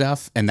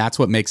stuff. And that's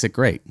what makes it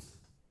great.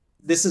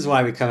 This is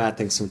why we come at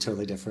things from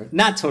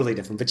not totally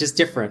different, but just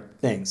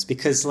different things.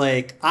 Because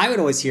like I would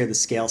always hear the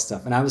scale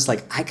stuff and I was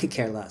like, I could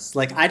care less.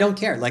 Like, I don't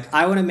care. Like,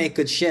 I want to make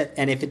good shit.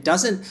 And if it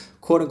doesn't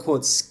quote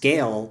unquote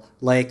scale,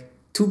 like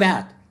too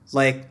bad.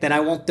 Like, then I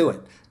won't do it.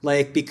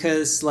 Like,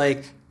 because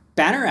like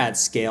banner ads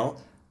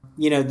scale,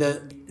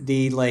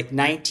 the like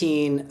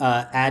 19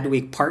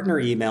 Adweek partner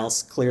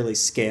emails clearly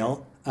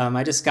scale.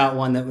 I just got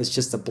one that was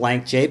just a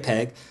blank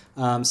JPEG.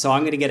 So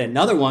I'm going to get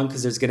another one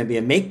because there's going to be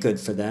a make good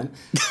for them.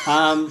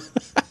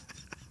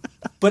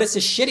 But it's a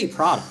shitty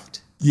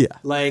product. Yeah.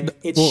 Like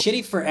it's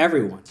shitty for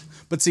everyone.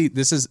 But see,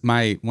 this is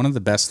one of the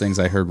best things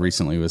I heard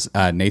recently was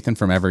Nathan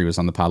from Every was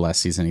on the pod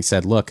last season. He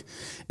said, look,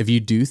 if you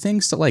do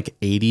things to like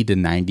 80 to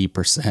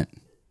 90%,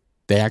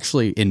 they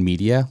actually in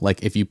media,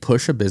 like if you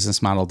push a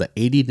business model to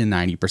 80 to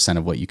 90%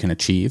 of what you can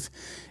achieve,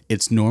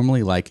 it's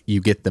normally like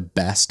you get the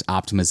best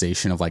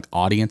optimization of like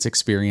audience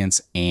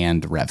experience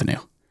and revenue.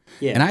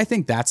 Yeah. And I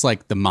think that's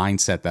like the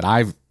mindset that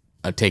I've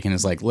taken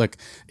is like, look,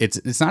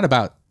 it's not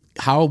about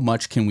how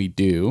much can we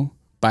do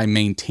by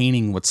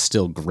maintaining what's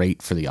still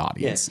great for the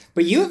audience. Yeah.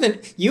 But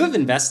you have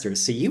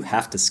investors, so you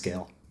have to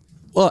scale.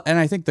 Well, and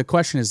I think the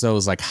question is though,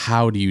 is like,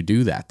 how do you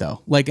do that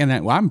though? Like, and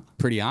I'm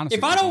pretty honest.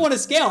 If I don't want to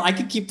scale, I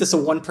could keep this a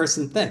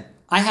one-person thing.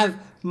 I have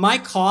my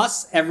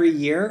costs every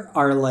year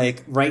are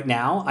like right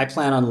now, I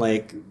plan on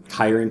like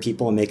hiring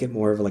people and make it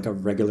more of like a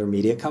regular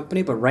media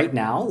company. But right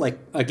now, like,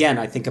 again,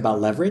 I think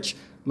about leverage.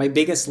 My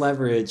biggest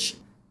leverage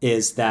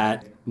is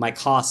that my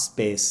cost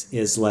base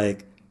is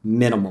like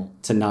minimal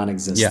to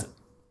non-existent. Yeah.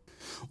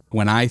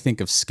 When I think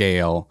of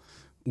scale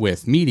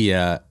with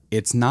media,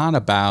 it's not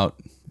about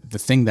the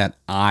thing that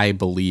I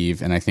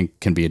believe and I think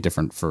can be a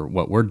different for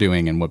what we're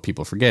doing and what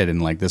people forget.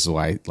 And like, this is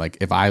why, like,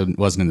 if I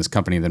wasn't in this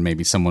company, then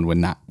maybe someone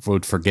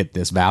would forget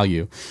this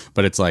value.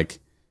 But it's like,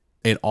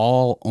 it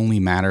all only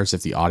matters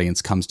if the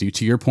audience comes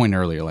to your point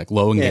earlier, like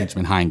low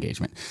engagement, high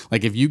engagement.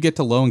 Like if you get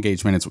to low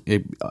engagement,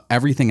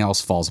 everything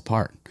else falls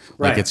apart.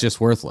 Like it's just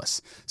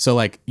worthless. So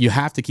like you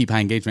have to keep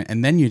high engagement,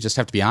 and then you just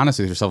have to be honest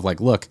with yourself. Like,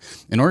 look,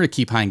 in order to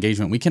keep high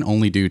engagement, we can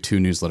only do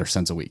 2 newsletter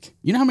sends a week.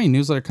 You know how many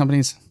newsletter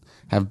companies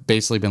have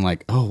basically been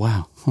like, oh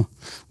wow,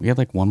 we had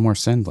like one more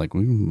send. Like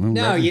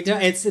no, you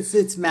don't.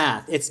 It's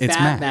math. It's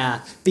bad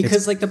math.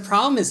 Because like the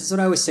problem is what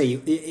I always say.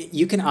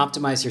 You can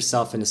optimize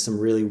yourself into some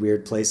really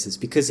weird places.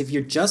 Because if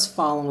you're just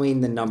following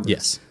the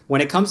numbers,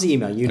 when it comes to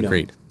email,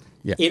 Agreed.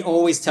 Yeah. It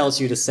always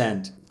tells you to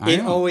send.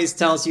 Always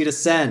tells you to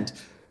send.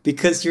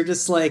 Because you're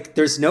just like,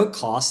 there's no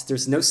cost.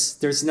 There's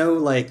no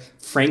like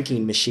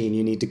franking machine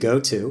you need to go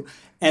to.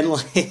 And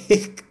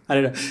like, I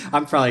don't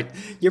know,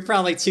 you're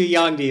probably too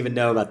young to even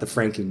know about the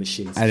franking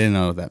machines. I didn't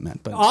know what that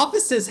meant, but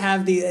offices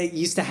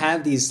used to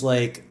have these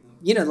like,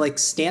 like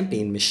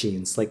stamping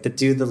machines, like that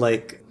do the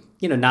like,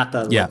 not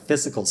the like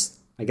physical,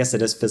 I guess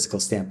it is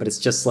physical stamp, but it's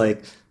just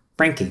like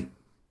franking.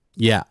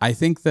 Yeah. I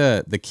think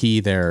the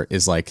key there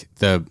is like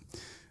the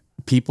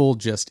people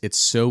it's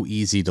so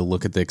easy to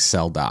look at the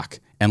Excel doc.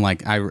 And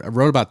like I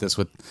wrote about this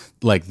with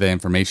like the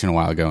information a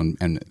while ago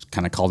and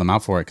kind of called them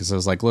out for it because I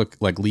was like, look,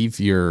 like leave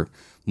your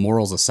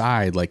morals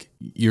aside. Like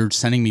you're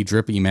sending me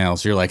drip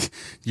emails.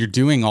 You're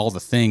doing all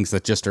the things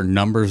that just are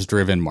numbers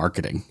driven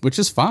marketing, which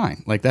is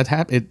fine. Like that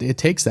it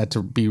takes that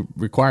to be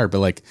required. But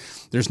like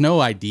there's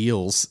no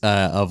ideals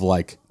of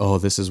like, oh,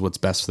 this is what's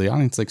best for the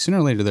audience. Like sooner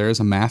or later there is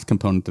a math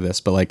component to this,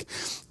 but like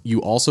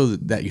you also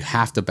that you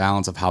have to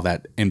balance of how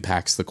that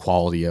impacts the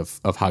quality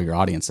of how your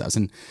audience does.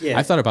 And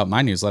I thought about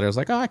my newsletter. I was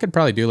like, oh, I could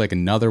probably do like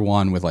another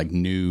one with like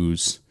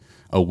news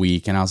a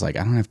week. And I was like,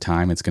 I don't have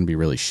time. It's going to be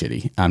really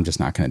shitty. I'm just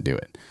not going to do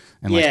it.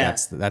 And like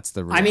that's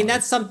the reality. I mean,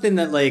 that's something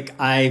that like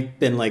I've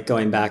been like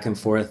going back and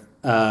forth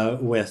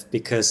with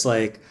because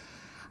like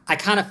I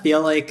kind of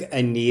feel like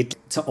I need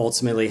to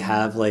ultimately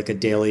have like a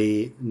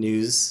daily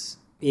news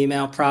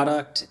email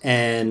product.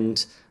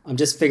 And I'm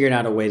just figuring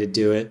out a way to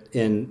do it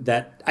in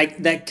that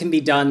can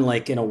be done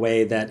like in a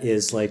way that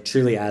is like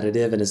truly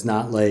additive and is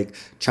not like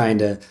trying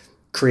to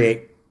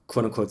create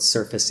quote unquote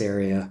surface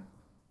area.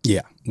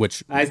 Yeah,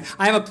 which I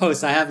have a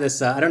post. I have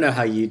this. I don't know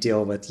how you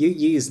deal with you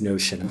use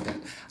Notion a bit.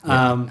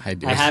 I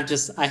do. I have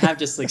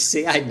just like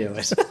see. I knew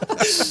it.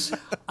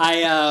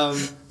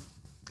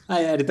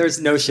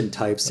 There's Notion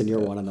types, and you're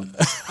one of them.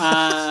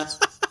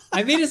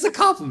 I mean, it's a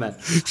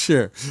compliment.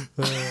 Sure.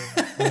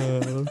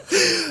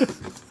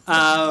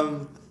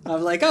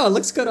 I'm like, oh, it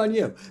looks good on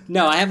you.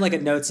 No, I have like a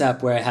notes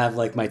app where I have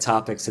like my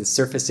topics, and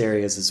surface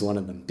areas is one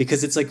of them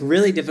because it's like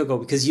really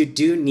difficult because you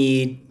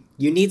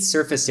need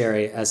surface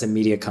area as a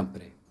media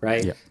company,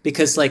 right? Yeah.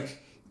 Because like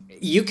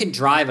you can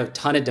drive a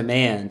ton of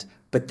demand,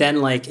 but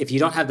then like if you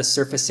don't have the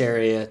surface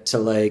area to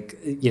like,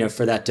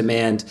 for that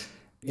demand,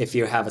 if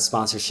you have a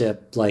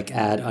sponsorship like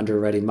ad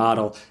underwriting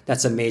model,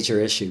 that's a major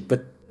issue.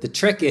 But the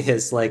trick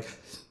is like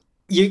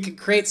you can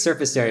create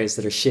surface areas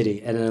that are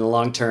shitty and in the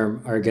long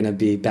term are going to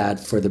be bad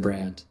for the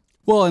brand.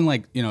 Well, and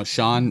like,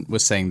 Sean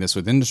was saying this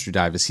with Industry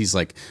Dive is he's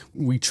like,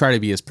 we try to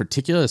be as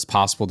particular as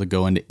possible to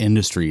go into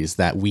industries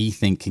that we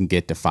think can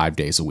get to 5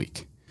 days a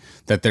week.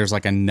 That there's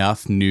like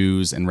enough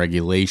news and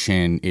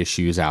regulation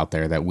issues out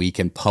there that we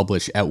can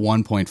publish at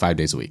 1.5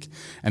 days a week.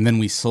 And then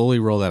we slowly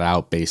roll that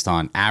out based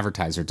on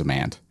advertiser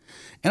demand.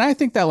 And I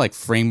think that like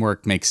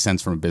framework makes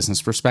sense from a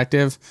business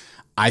perspective.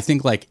 I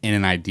think like in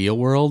an ideal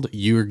world,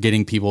 you're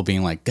getting people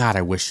being like, God,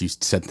 I wish you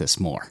said this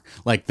more.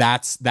 Like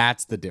that's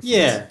the difference.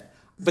 Yeah.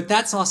 But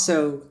that's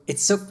also,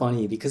 it's so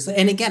funny because,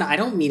 and again, I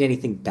don't mean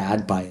anything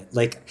bad by it.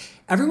 Like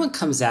everyone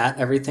comes at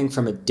everything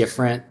from a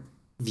different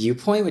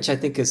viewpoint, which I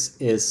think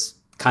is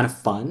kind of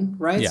fun,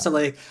 right? Yeah. So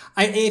like,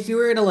 if you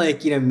were to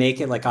like,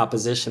 make it like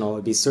oppositional,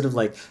 it'd be sort of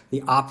like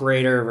the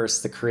operator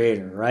versus the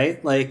creator,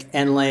 right? Like,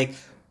 and like,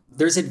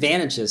 there's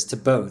advantages to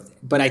both.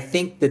 But I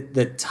think that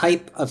the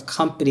type of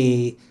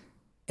company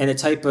and the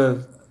type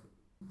of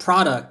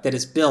product that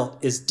is built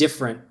is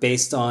different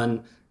based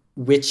on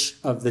which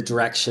of the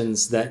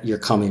directions that you're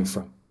coming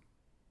from.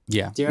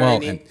 Yeah. Do you know what I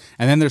mean?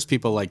 And then there's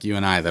people like you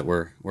and I that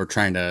we're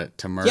trying to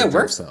merge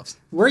ourselves.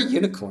 We're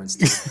unicorns,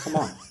 dude. Come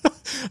on.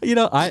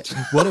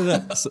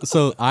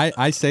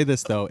 I say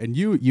this though, and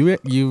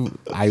you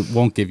I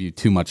won't give you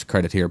too much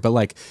credit here, but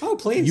like, oh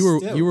please, you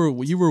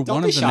were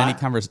one of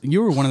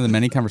the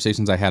many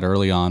conversations I had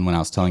early on when I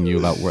was telling you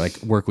about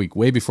work week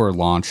way before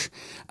launch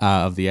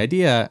of the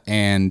idea,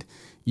 and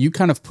you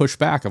kind of push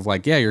back of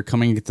like, yeah, you're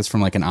coming at this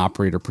from like an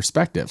operator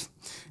perspective.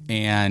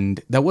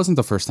 And that wasn't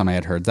the first time I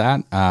had heard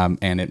that.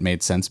 And it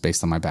made sense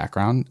based on my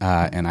background.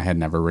 And I had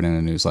never written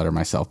a newsletter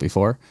myself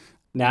before.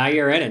 Now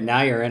you're in it.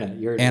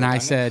 I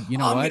said, you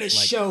know what? I'm going to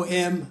show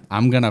him.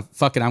 I'm going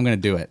to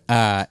do it.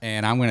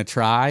 And I'm going to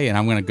try and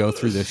I'm going to go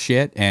through this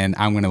shit and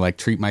I'm going to like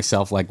treat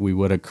myself like we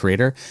would a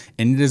creator.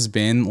 And it has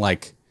been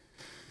like,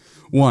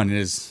 one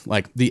is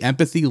like the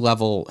empathy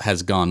level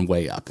has gone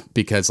way up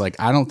because like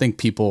I don't think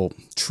people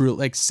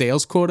like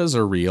sales quotas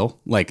are real,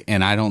 like,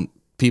 and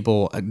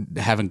people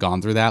haven't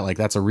gone through that, like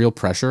that's a real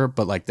pressure,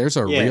 but like there's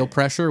a real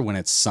pressure when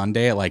it's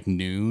Sunday at like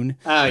noon.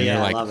 Oh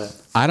yeah, like, I love it.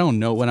 I don't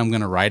know what I'm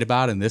gonna write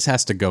about and this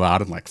has to go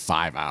out in like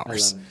 5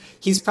 hours. I love it.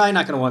 He's probably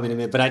not gonna want me to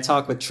admit, but I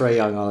talk with Trey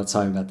Young all the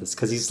time about this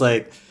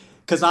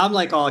because I'm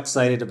like all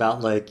excited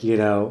about like,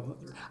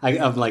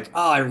 I'm like,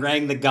 oh, I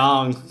rang the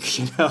gong,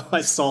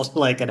 I sold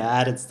like an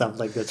ad and stuff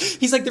like this.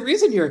 He's like, the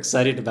reason you're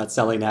excited about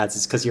selling ads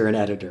is because you're an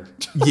editor.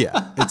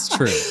 Yeah, it's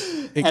true.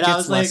 It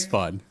gets less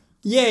fun.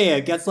 Yeah,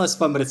 it gets less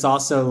fun, but it's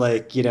also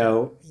like,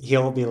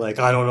 he'll be like,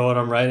 I don't know what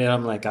I'm writing.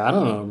 I'm like, I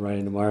don't know what I'm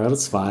writing tomorrow.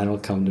 It's fine. It'll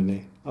come to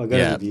me. I'll go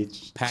to the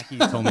beach.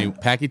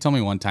 Packy told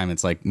me one time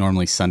it's like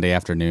normally Sunday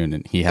afternoon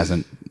and he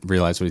hasn't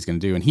realized what he's going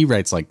to do. And he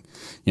writes like,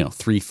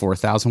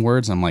 3,000-4,000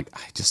 words. And I'm like,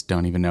 I just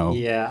don't even know.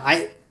 Yeah,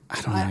 I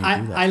don't know how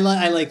you do that.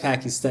 I like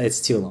Packy's stuff.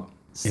 It's too long.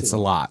 It's a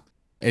lot.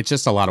 It's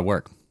just a lot of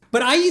work.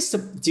 But I used to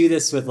do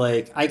this with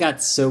like, I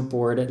got so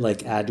bored at like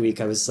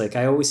Adweek. I was like,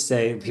 I always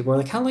say, people are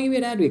like, how long have you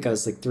been at Adweek? I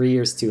was like, 3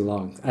 years too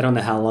long. I don't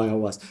know how long it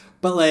was.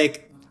 But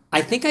like,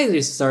 I think I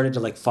just started to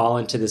like fall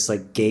into this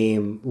like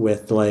game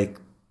with like,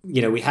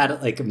 we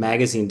had like a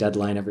magazine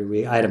deadline every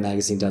week. I had a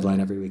magazine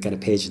deadline every week. I had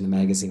a page in the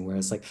magazine where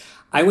it's like,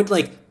 I would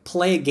like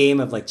play a game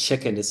of like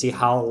chicken to see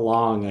how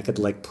long I could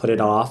like put it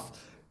off,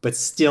 but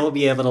still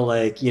be able to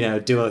like,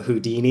 do a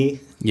Houdini.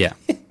 Yeah.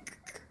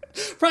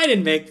 Probably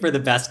didn't make for the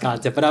best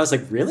content, but I was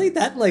like, really?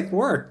 That like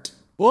worked.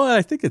 Well,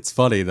 I think it's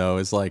funny though,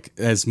 is like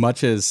as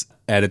much as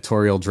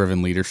editorial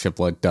driven leadership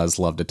like does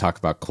love to talk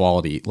about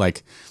quality,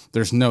 like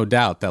there's no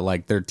doubt that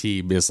like their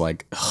team is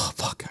like, oh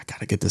fuck, I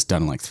gotta get this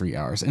done in like 3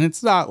 hours. And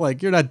it's not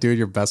like you're not doing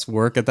your best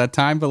work at that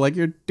time, but like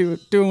you're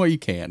doing what you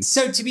can.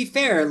 So to be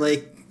fair,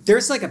 like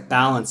there's like a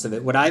balance of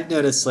it. What I've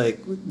noticed, like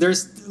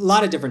there's a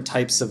lot of different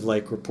types of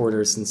like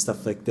reporters and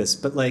stuff like this,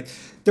 but like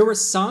there were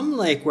some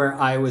like where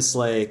I was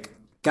like,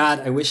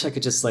 God, I wish I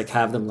could just like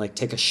have them like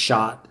take a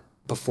shot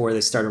before they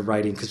started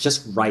writing, because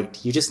just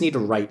write. You just need to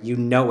write. You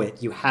know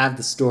it. You have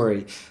the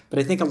story. But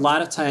I think a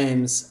lot of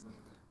times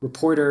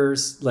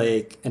reporters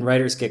like and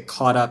writers get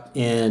caught up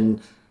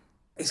in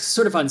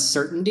sort of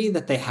uncertainty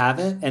that they have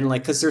it, and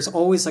like because there's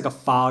always like a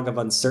fog of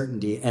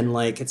uncertainty, and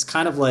like it's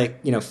kind of like,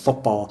 you know,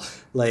 football.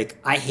 Like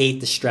I hate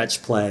the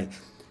stretch play.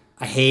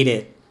 I hate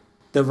it.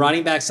 The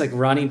running backs like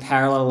running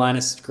parallel line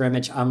of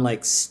scrimmage. I'm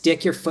like,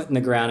 stick your foot in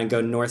the ground and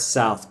go north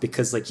south,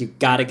 because like you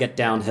got to get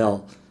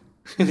downhill.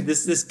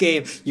 This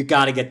game, you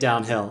got to get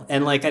downhill.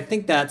 And like I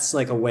think that's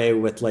like a way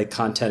with like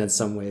content in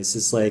some ways.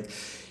 Is like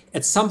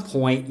at some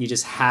point you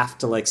just have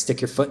to like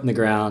stick your foot in the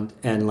ground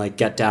and like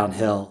get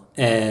downhill,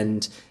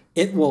 and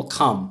it will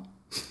come.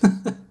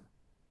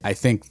 I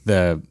think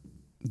the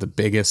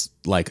biggest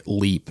like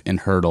leap and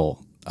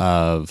hurdle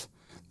of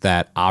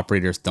that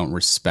operators don't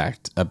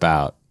respect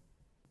about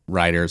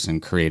writers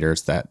and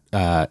creators that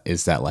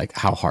is that like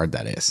how hard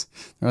that is.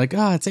 They're like,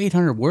 oh, it's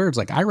 800 words.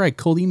 Like I write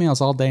cold emails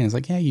all day, and it's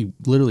like, yeah, you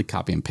literally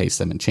copy and paste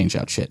them and change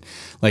out shit.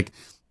 Like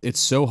it's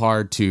so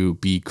hard to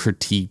be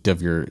critiqued of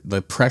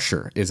the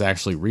pressure is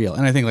actually real.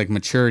 And I think like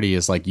maturity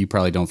is like, you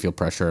probably don't feel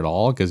pressure at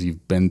all because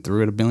you've been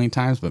through it a billion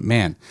times, but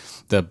man,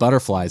 the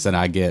butterflies that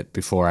I get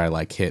before I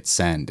like hit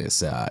send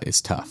is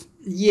tough.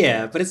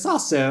 Yeah. But it's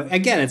also,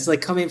 again, it's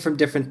like coming from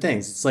different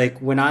things. It's like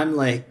when I'm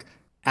like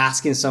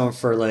asking someone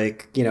for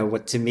like, you know,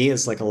 what to me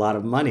is like a lot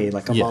of money,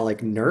 like I'm all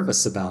like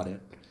nervous about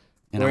it.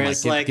 And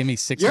whereas I'm like, give me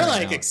 600. You're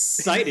like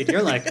excited.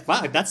 You're like,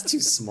 wow, that's too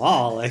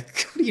small.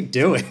 Like, what are you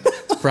doing?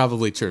 It's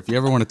probably true. If you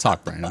ever want to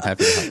talk, Brian, I'm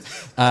happy to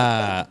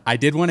help. I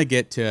did want to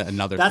get to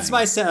another thing. That's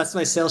my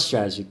sales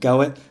strategy.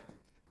 Go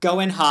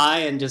in high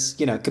and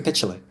just, you know,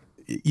 capitulate.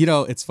 You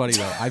know, it's funny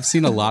though. I've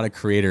seen a lot of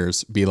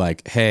creators be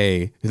like,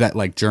 hey, that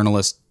like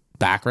journalist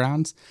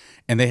backgrounds,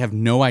 and they have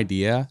no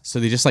idea. So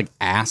they just like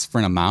ask for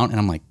an amount, and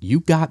I'm like, you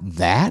got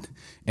that?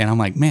 And I'm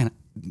like, man,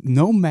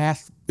 no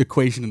math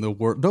equation in the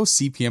world, no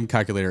CPM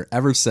calculator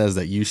ever says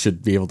that you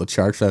should be able to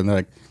charge that. And they're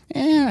like,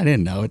 I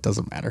didn't know. It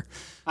doesn't matter.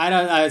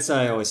 I was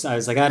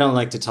like, I don't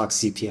like to talk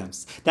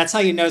CPMs. That's how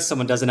you know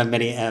someone doesn't have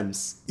many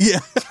M's. Yeah.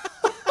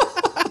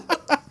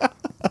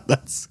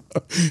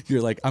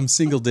 You're like, I'm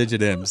single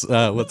digit M's.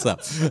 What's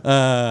up?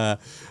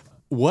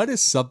 What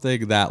is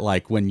something that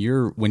like when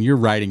you're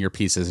writing your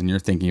pieces and you're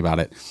thinking about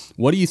it,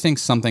 what do you think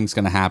something's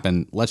going to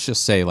happen? Let's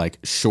just say like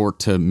short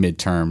to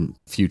midterm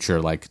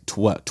future, like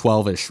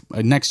 12-ish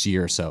next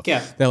year or so.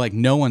 Yeah. That like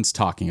no one's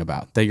talking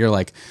about, that you're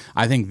like,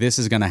 I think this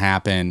is going to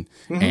happen,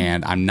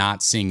 and I'm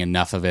not seeing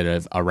enough of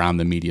it around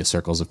the media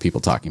circles of people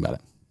talking about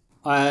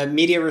it.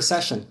 Media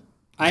recession.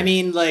 I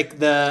mean,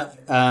 like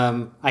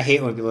I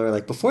hate when people are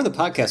like, before the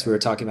podcast we were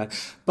talking about,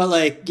 but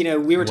like, you know,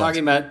 we were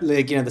talking about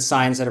like, you know, the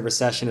signs that a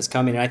recession is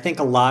coming. And I think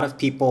a lot of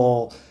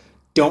people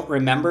don't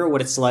remember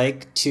what it's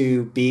like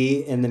to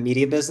be in the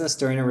media business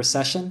during a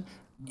recession.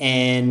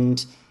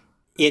 And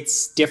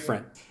it's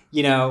different.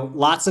 You know,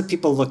 lots of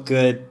people look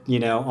good, you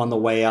know, on the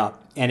way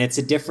up. And it's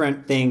a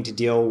different thing to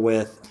deal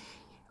with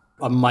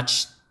a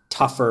much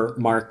tougher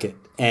market.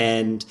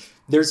 And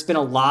there's been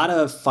a lot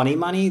of funny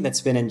money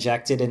that's been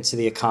injected into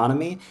the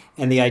economy,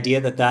 and the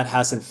idea that that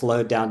hasn't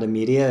flowed down to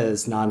media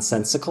is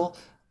nonsensical.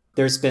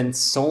 There's been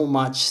so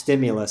much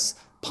stimulus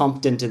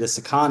pumped into this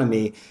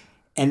economy,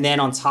 and then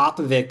on top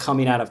of it,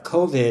 coming out of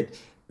COVID,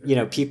 you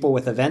know, people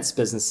with events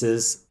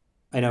businesses,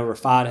 I know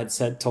Rafat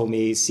had told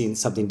me he's seen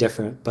something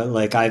different, but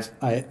like at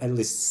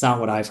least it's not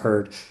what I've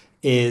heard,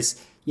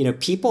 is, you know,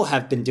 people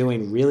have been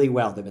doing really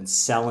well. They've been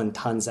selling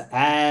tons of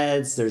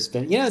ads. There's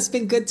been, you know, it's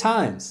been good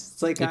times.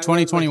 It's like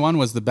 2021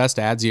 was the best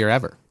ads year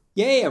ever.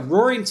 Yeah.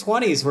 Roaring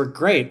 20s were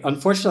great.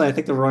 Unfortunately, I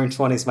think the Roaring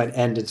 20s might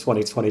end in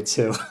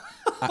 2022.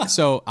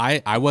 So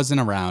I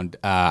wasn't around.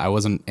 I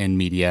wasn't in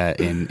media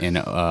in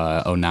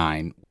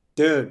 09.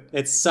 Dude,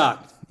 it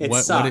sucked.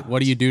 What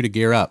do you do to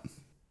gear up?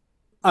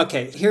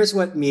 Okay, here's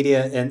what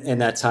media in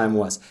that time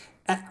was.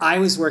 I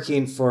was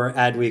working for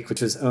Adweek,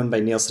 which was owned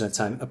by Nielsen at the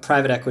time, a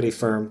private equity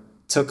firm.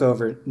 Took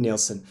over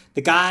Nielsen.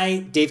 The guy,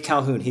 Dave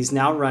Calhoun, he's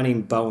now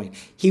running Boeing.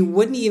 He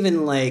wouldn't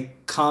even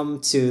like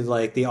come to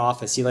like the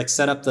office. He like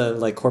set up the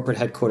like corporate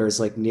headquarters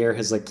like near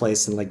his like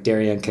place in like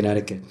Darien,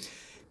 Connecticut.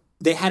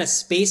 They had a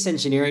space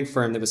engineering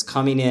firm that was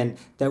coming in,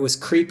 that was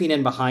creeping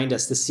in behind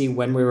us to see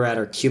when we were at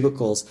our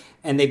cubicles.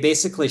 And they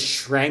basically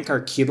shrank our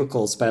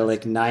cubicles by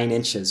like 9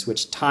 inches,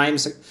 which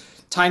times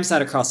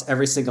that across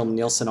every single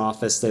Nielsen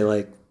office. They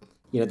like,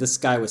 you know, this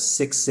guy was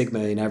 6 Sigma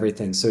and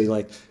everything. So he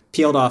like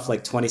peeled off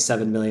like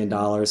 $27 million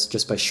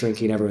just by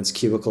shrinking everyone's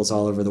cubicles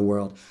all over the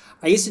world.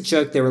 I used to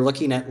joke they were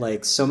looking at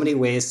like so many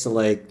ways to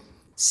like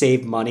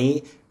save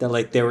money that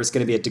like there was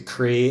going to be a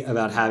decree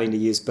about having to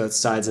use both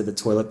sides of the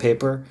toilet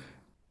paper,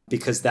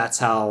 because that's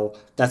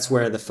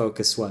where the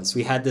focus was.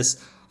 We had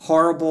this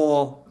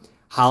horrible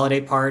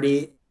holiday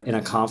party in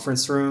a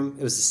conference room.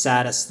 It was the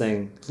saddest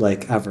thing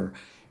like ever.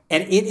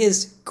 And it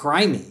is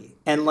grimy.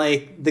 And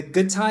like the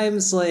good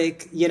times,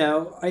 like, you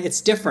know,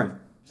 it's different.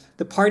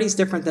 The party's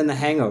different than the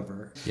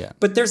hangover. Yeah.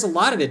 But there's a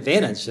lot of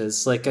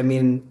advantages. Like, I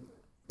mean,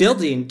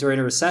 building during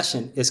a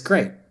recession is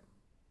great.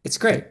 It's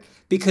great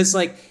because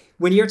like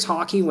when you're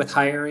talking with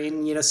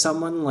hiring, you know,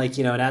 someone like,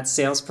 you know, an ad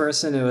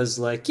salesperson who was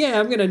like, yeah,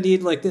 I'm going to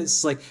need like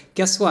this. Like,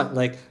 guess what?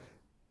 Like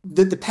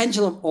the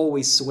pendulum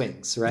always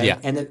swings, right? Yeah.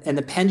 And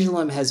the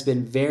pendulum has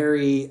been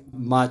very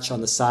much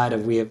on the side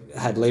of we have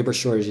had labor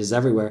shortages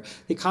everywhere.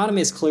 The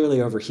economy is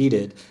clearly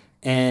overheated,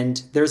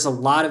 and there's a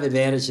lot of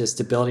advantages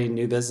to building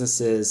new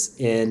businesses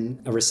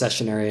in a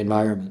recessionary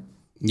environment.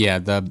 Yeah,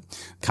 the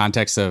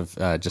context of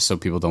just so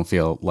people don't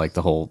feel like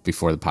the whole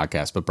before the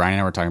podcast, but Brian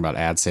and I were talking about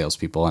ad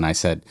salespeople, and I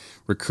said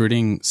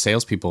recruiting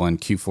salespeople in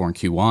Q4 and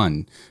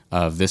Q1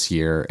 of this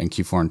year and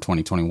Q4 in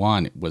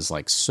 2021 was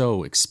like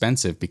so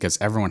expensive because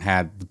everyone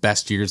had the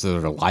best years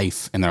of their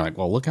life, and they're like,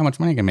 well, look how much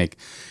money I can make.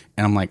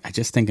 And I'm like, I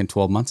just think in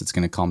 12 months it's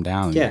going to calm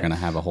down and you're going to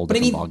have a whole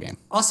different ballgame.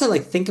 Also,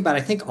 like, think about,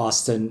 I think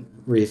Austin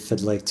Reef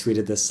had like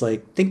tweeted this,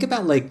 like, think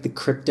about like the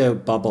crypto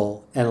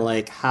bubble and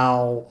like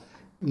how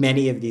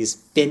many of these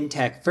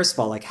fintech, first of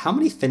all, like how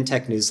many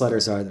fintech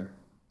newsletters are there?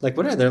 Like,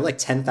 what are there, like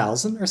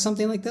 10,000 or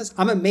something like this?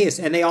 I'm amazed.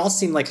 And they all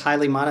seem like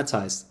highly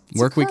monetized.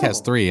 Workweek has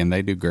 3 and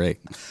they do great.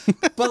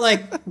 But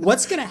like,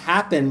 what's going to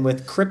happen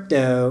with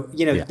crypto?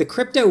 You know, the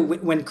crypto,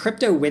 when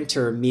crypto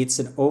winter meets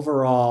an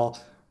overall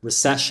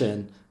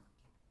recession,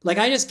 like,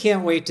 I just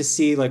can't wait to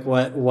see like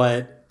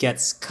what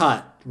gets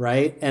cut.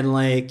 Right. And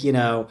like, you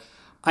know,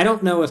 I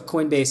don't know if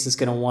Coinbase is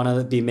going to want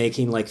to be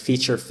making like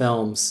feature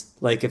films,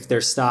 like if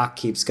their stock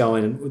keeps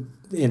going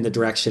in the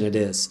direction it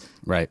is.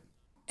 Right.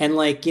 And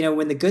like, you know,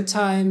 when the good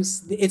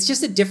times, it's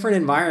just a different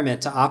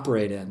environment to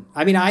operate in.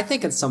 I mean, I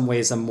think in some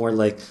ways I'm more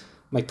like,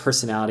 my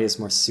personality is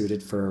more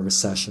suited for a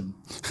recession.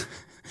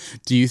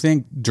 Do you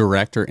think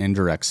direct or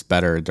indirect's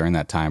better during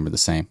that time or the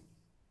same?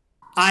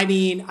 I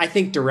mean, I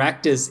think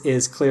direct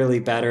is clearly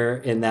better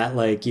in that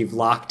like you've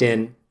locked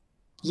in.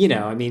 You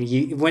know, I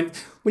mean, when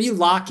you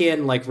lock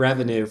in like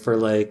revenue for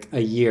like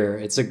a year,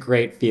 it's a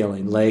great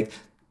feeling. Like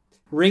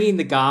ringing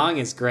the gong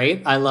is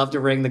great. I love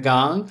to ring the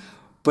gong,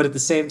 but at the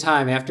same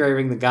time, after I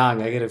ring the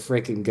gong, I gotta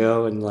freaking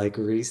go and like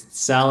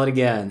sell it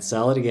again.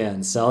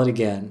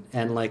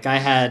 And like I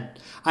had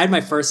my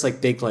first like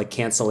big like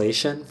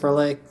cancellation for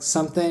like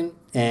something,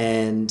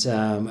 and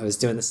I was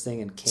doing this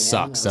thing in Cannes.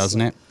 Sucks, doesn't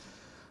it?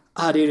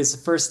 Oh, dude, it's the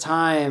first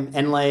time.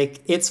 And like,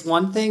 it's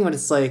one thing when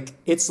it's like,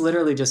 it's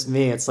literally just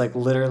me. It's like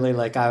literally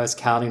like I was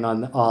counting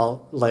on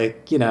all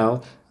like, you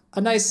know,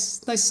 a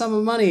nice sum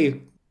of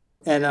money.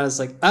 And I was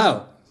like,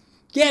 oh,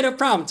 yeah, no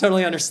problem.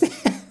 Totally understand.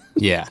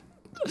 Yeah.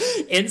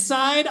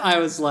 Inside, I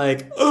was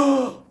like,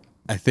 oh.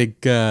 I think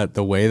the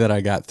way that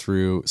I got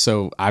through,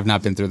 so I've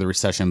not been through the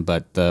recession,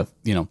 but the,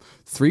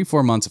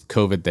 3-4 months of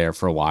COVID there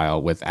for a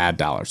while with ad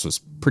dollars was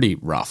pretty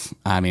rough.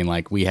 I mean,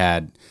 like we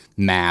had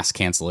mass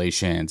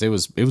cancellations. It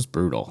was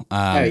brutal.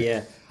 Oh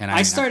yeah. And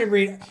I started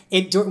reading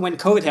it when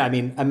COVID hit. I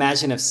mean,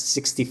 imagine if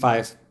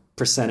 65%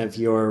 of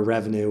your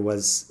revenue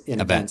was in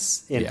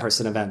events,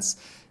 in-person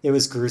events. It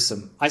was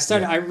gruesome.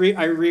 I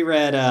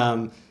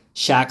reread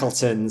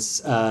Shackleton's.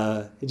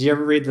 Did you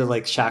ever read the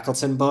like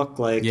Shackleton book,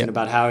 like and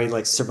about how he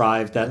like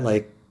survived that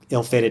like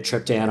ill-fated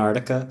trip to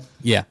Antarctica?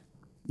 Yeah.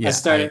 I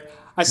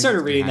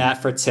started reading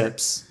that for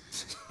tips.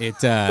 It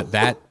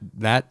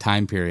that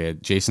time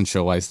period, Jason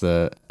Showweiss,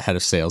 the head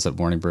of sales at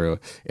Morning Brew,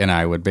 and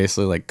I would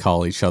basically like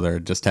call each other,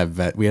 just have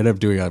we ended up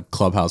doing a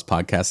Clubhouse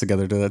podcast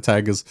together during that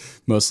time because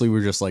mostly we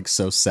were just like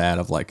so sad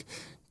of like,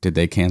 did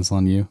they cancel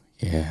on you?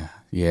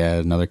 Yeah,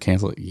 another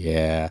cancel.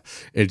 Yeah,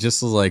 it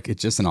just was like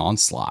it's just an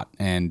onslaught,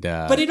 and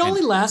but it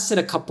only lasted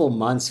a couple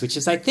months, which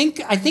is I think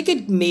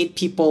it made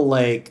people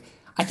like.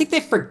 I think they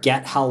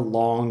forget how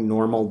long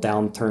normal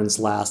downturns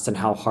last and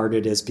how hard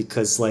it is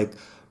because like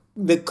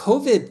the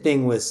COVID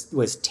thing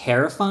was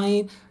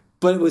terrifying,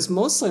 but it was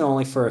mostly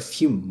only for a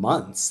few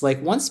months.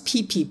 Like once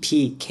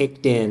PPP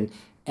kicked in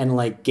and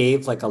like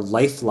gave like a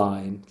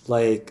lifeline,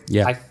 like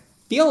I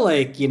feel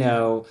like,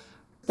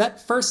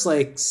 that first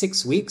like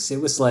 6 weeks,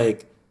 it was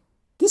like,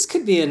 this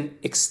could be an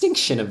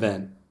extinction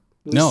event.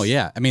 No,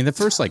 yeah. I mean, the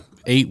first like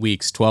 8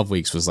 weeks, 12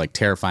 weeks was like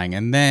terrifying.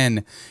 And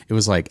then it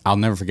was like, I'll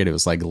never forget, it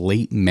was like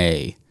late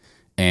May.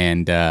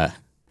 And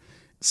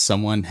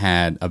someone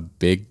had a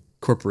big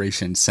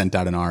corporation sent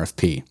out an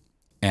RFP.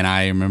 And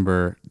I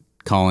remember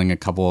calling a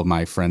couple of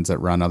my friends that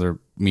run other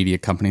media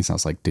companies. I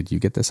was like, did you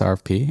get this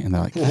RFP? And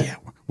they're like, yeah,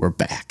 we're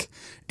back.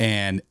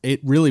 And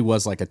it really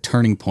was like a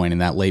turning point in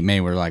that late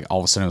May where like all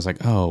of a sudden it was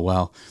like, oh,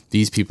 well,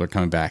 these people are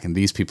coming back and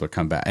these people are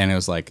coming back. And it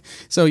was like,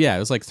 so yeah, it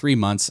was like 3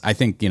 months. I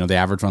think, the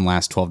average one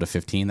lasts 12 to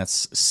 15.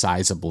 That's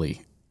sizably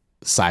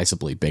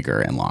bigger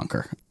and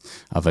longer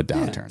of a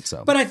downturn. Yeah.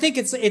 So, but I think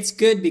it's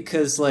good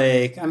because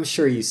like, I'm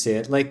sure you see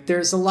it. Like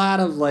there's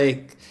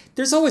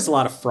always a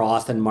lot of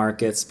froth in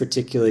markets,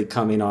 particularly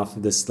coming off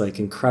of this like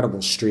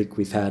incredible streak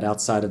we've had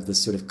outside of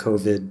this sort of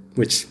COVID,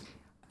 which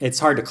it's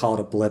hard to call it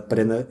a blip, but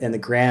in the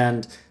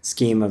grand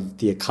scheme of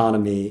the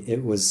economy,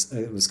 it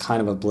was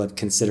kind of a blip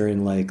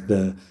considering like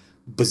the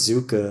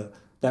bazooka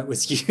that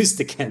was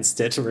used against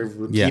it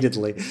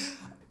repeatedly. Yeah.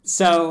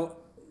 So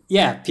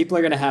yeah, people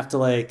are going to have to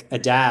like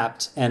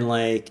adapt and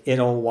like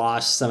it'll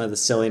wash some of the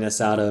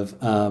silliness out of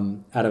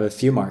a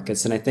few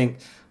markets. And I think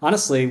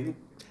honestly,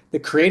 the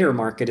creator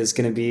market is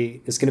going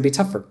to be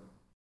tougher.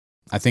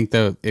 I think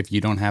though, if you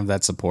don't have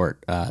that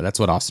support, that's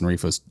what Austin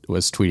Reef was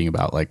tweeting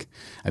about. Like,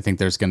 I think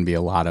there's going to be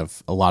a lot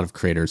of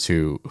creators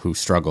who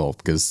struggle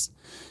because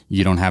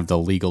you don't have the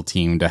legal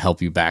team to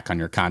help you back on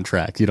your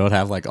contract. You don't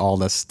have like all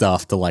this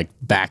stuff to like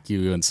back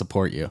you and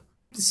support you.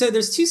 So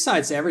there's two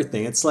sides to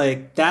everything. It's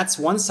like, that's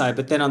one side,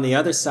 but then on the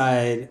other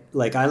side,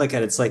 like I look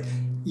at it, it's like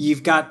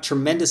you've got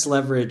tremendous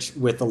leverage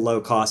with a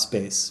low cost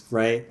base,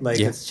 right? Like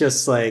It's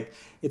just like,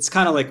 it's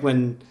kind of like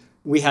when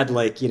we had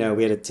like, we had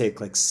to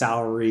take like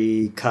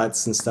salary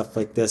cuts and stuff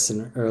like this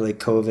in early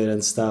COVID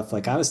and stuff.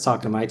 Like I was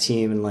talking to my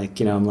team and like,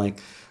 I'm like,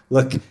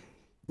 look,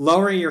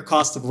 lowering your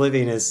cost of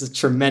living is a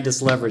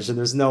tremendous leverage and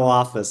there's no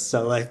office.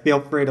 So like, feel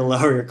free to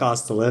lower your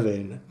cost of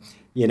living.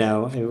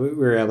 And we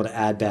were able to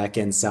add back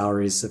in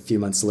salaries a few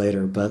months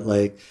later, but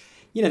like,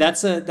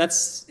 that's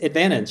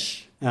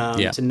advantage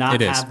to not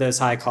have those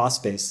high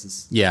cost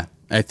bases. Yeah,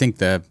 I think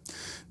the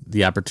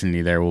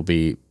opportunity there will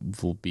be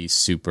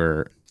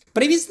super.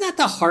 But isn't that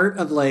the heart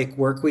of like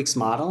Workweek's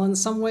model in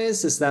some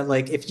ways? Is that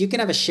like if you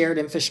can have a shared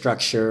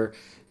infrastructure,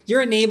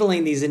 you're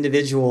enabling these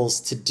individuals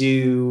to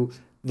do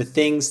the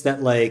things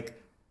that like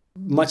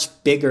much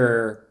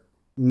bigger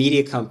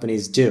media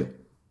companies do.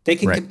 They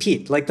can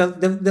compete. Like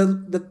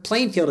the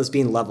playing field is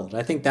being leveled.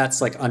 I think that's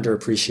like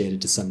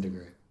underappreciated to some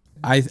degree.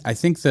 I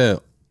think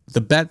the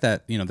bet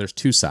that, there's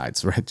two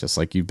sides, right? Just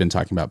like you've been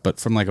talking about, but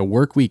from like a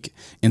Workweek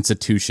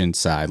institution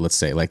side, let's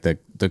say like the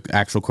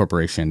actual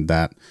corporation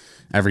that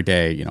every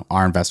day,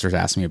 our investors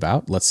ask me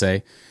about, let's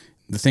say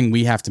the thing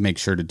we have to make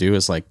sure to do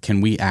is like, can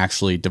we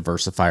actually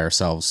diversify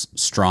ourselves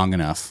strong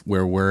enough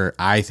where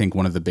I think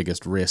one of the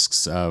biggest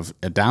risks of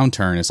a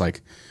downturn is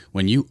like,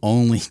 when you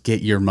only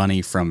get your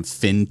money from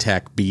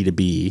fintech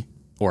B2B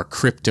or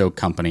crypto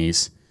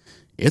companies,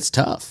 it's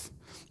tough.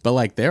 But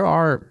like there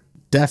are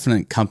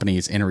definite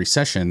companies in a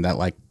recession that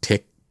like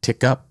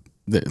tick up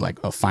like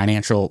a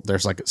financial,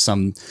 there's like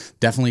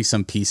definitely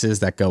some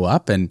pieces that go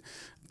up, and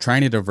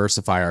trying to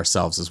diversify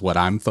ourselves is what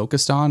I'm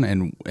focused on,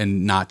 and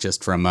not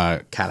just from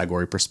a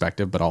category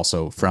perspective, but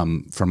also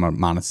from a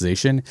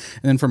monetization.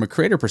 And then from a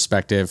creator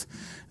perspective,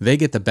 they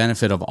get the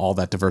benefit of all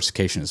that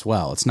diversification as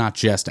well. It's not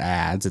just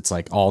ads, it's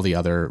like all the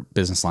other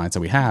business lines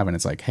that we have. And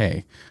it's like,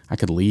 hey, I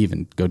could leave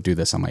and go do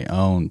this on my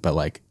own, but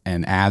like,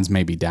 and ads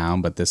may be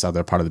down, but this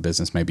other part of the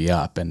business may be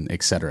up, and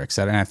et cetera, et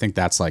cetera. And I think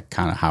that's like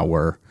kind of how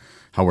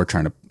we're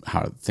trying to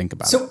think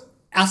about it. So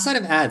outside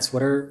of ads,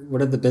 what are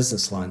the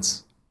business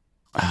lines?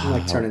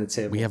 Like turning the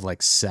table. We have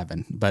like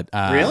 7, but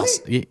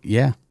really?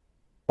 Yeah.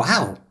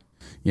 Wow.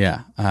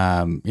 Yeah.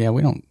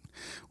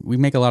 We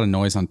make a lot of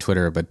noise on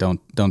Twitter, but don't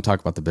talk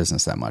about the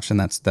business that much. And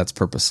that's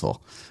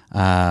purposeful.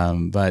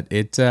 But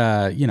it,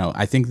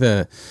 I think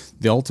the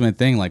ultimate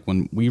thing, like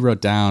when we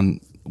wrote down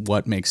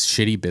what makes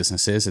shitty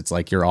businesses, it's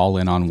like you're all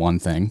in on one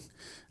thing,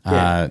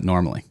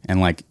 normally.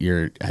 And like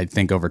I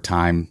think over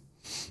time,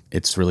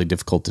 it's really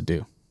difficult to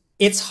do.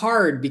 It's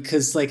hard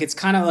because like, it's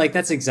kind of like,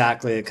 that's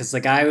exactly it. Cause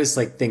like, I was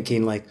like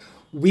thinking like,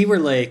 we were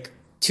like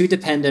too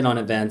dependent on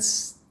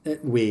events.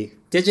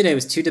 Digiday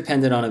was too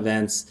dependent on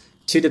events,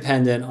 too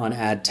dependent on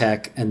ad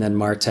tech and then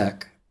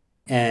MarTech.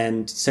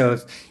 And so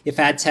if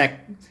ad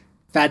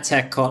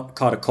tech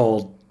caught a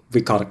cold,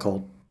 we caught a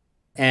cold.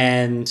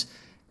 And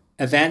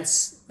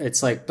events,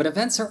 it's like, but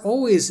events are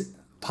always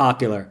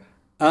popular.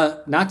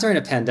 Not during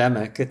a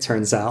pandemic, it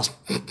turns out.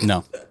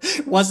 No.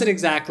 Wasn't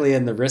exactly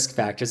in the risk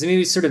factors. I mean,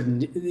 we sort of,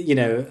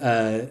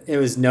 it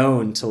was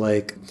known to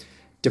like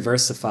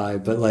diversify,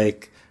 but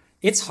like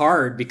it's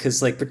hard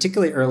because like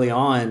particularly early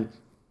on,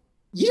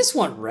 you just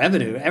want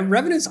revenue, and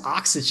revenue's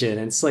oxygen.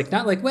 And it's like,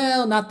 not like,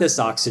 well, not this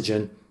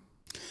oxygen.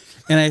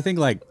 And I think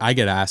like I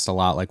get asked a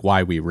lot, like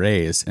why we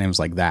raised, and it was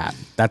like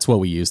that's what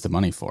we used the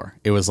money for.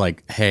 It was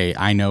like, hey,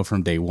 I know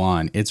from day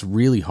one, it's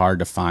really hard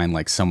to find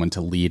like someone to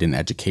lead an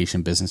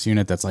education business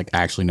unit that's like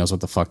actually knows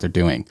what the fuck they're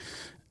doing,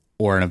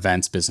 or an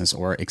events business,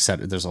 or et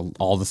cetera. There's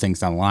all the things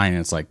down the line.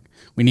 And it's like,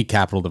 we need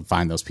capital to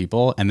find those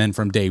people. And then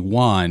from day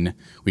one,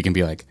 we can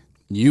be like,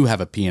 you have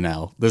a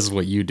P&L. This is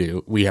what you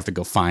do. We have to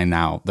go find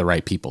now the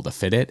right people to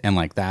fit it. And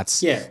like,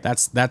 that's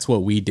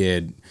what we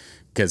did.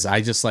 Cause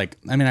I just like,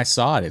 I mean, I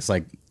saw it. It's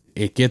like,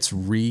 it gets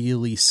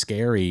really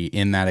scary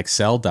in that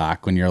Excel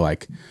doc when you're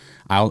like,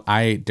 when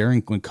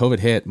COVID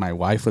hit, my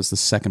wife was the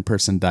second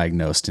person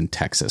diagnosed in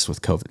Texas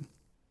with COVID.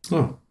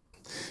 Oh.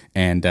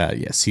 And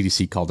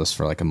CDC called us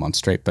for like a month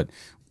straight. But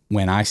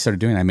when I started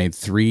doing it, I made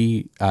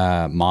 3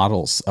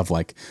 models of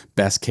like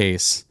best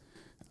case,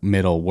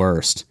 middle,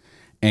 worst.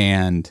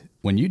 And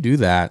when you do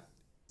that,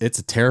 it's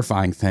a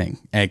terrifying thing,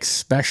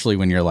 especially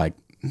when you're like,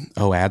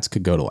 oh, ads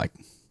could go to like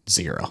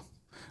 0.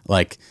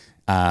 Like,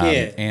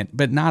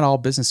 but not all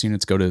business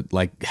units go to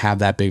like have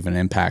that big of an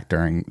impact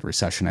during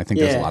recession. I think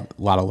there's a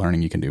lot of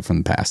learning you can do from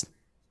the past.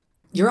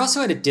 You're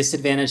also at a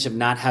disadvantage of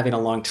not having a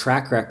long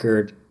track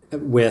record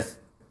with,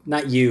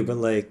 not you, but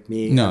like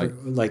me,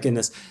 like in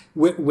this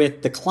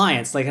with the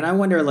clients. Like, and I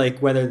wonder like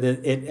whether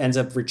it ends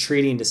up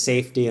retreating to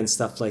safety and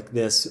stuff like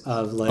this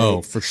of like,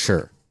 oh, for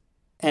sure.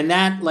 And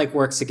that like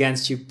works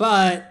against you,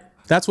 but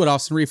That's what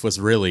Austin Reef was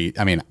really,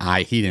 I mean,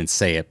 he didn't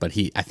say it, but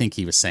I think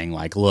he was saying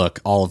like, look,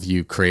 all of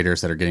you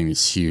creators that are getting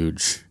these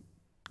huge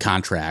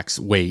contracts,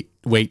 wait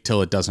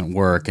till it doesn't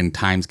work and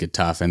times get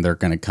tough, and they're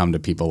going to come to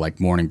people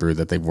like Morning Brew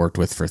that they've worked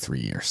with for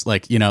 3 years.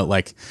 Like, and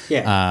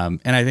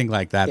I think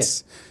like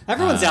that's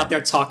everyone's out there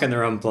talking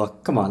their own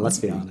book. Come on, let's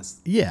be honest.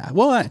 Yeah.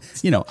 Well,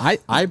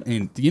 I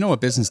mean, you know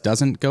what business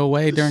doesn't go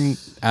away during,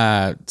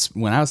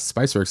 when I was at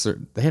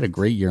Spiceworks, they had a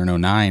great year in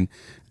 2009.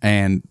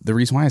 And the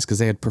reason why is because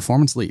they had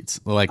performance leads.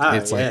 Like,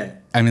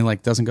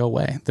 doesn't go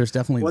away. There's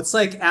definitely. Well, it's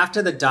like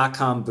after the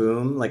 .com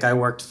boom, like I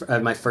worked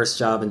my first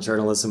job in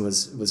journalism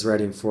was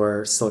writing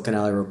for Silicon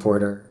Alley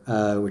Reporter,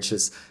 which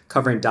is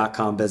covering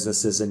 .com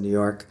businesses in New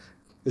York.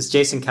 It was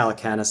Jason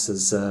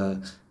Calacanis's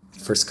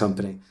first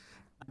company.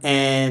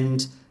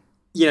 And,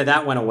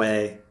 that went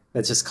away.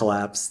 It just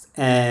collapsed.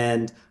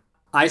 And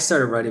I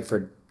started writing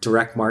for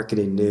direct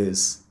marketing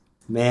news.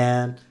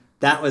 Man,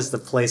 that was the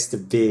place to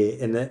be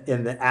in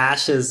the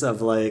ashes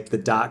of like the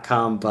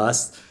 .com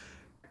bust.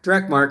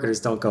 Direct marketers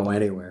don't go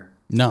anywhere.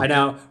 No, I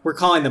know we're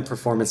calling them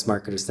performance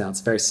marketers now.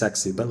 It's very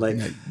sexy, but like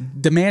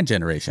demand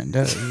generation.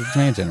 Let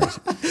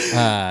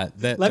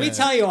me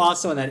tell you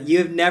also on that you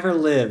have never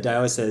lived. I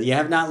always say you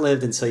have not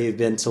lived until you've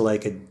been to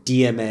like a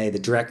DMA, the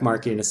Direct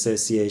Marketing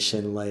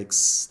Association, like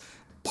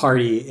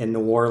party in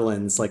New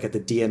Orleans, like at the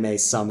DMA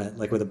summit,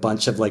 like with a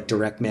bunch of like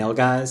direct mail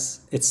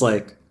guys. It's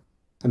like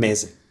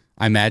amazing.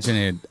 I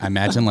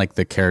imagine like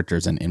the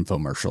characters in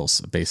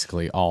infomercials,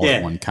 basically all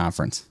at one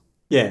conference.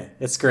 Yeah,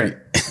 it's great.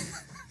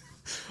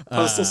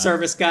 Postal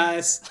service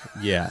guys.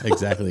 Yeah,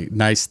 exactly.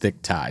 Nice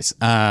thick ties.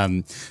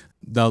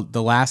 The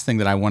last thing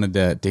that I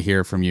wanted to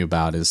hear from you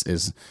about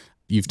is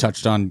you've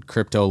touched on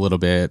crypto a little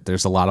bit.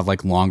 There's a lot of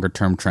like longer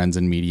term trends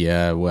in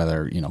media,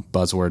 whether,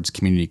 buzzwords,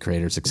 community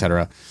creators,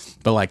 etc.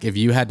 But like if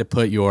you had to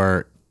put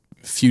your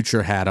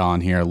future hat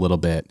on here a little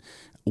bit,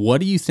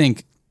 what do you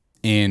think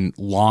in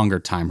longer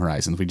time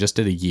horizons? We just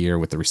did a year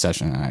with the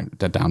recession and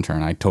the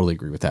downturn. I totally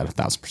agree with that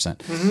 1,000%.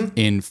 Mm-hmm.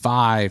 In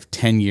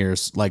 5-10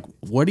 years, like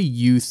what do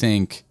you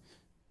think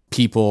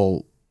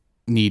people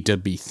need to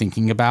be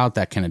thinking about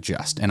that can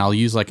adjust? And I'll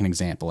use like an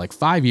example. Like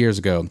 5 years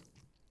ago,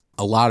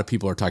 a lot of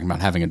people are talking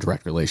about having a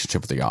direct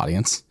relationship with the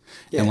audience.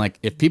 Yeah. And like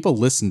if people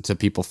listened to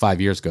people 5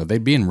 years ago,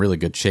 they'd be in really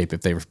good shape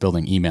if they were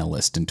building email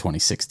lists in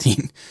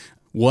 2016.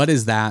 What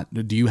is that?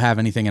 Do you have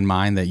anything in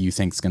mind that you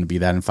think is going to be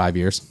that in 5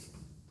 years?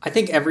 I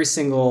think every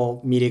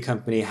single media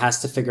company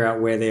has to figure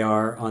out where they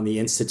are on the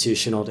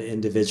institutional to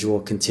individual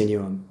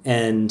continuum.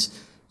 And,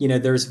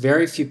 there's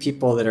very few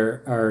people that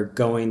are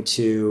going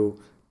to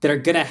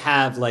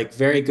have like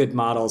very good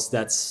models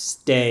that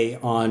stay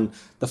on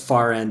the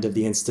far end of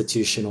the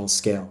institutional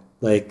scale.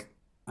 Like,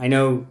 I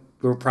know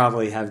we'll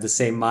probably have the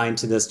same mind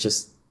to this,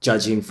 just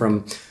judging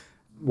from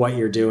what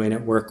you're doing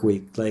at Work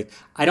Week. Like,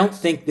 I don't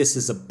think this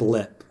is a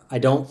blip. I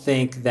don't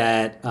think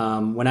that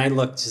when I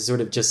look to sort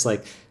of just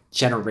like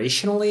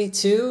generationally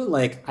too,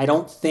 like I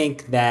don't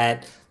think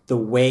that the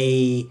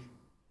way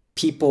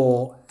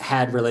people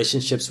had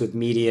relationships with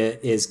media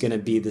is going to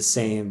be the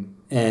same,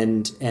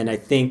 and I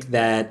think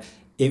that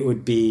it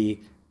would be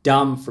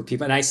dumb for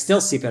people, and I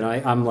still see it.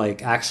 I'm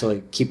like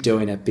actually keep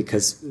doing it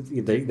because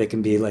they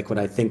can be like what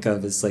I think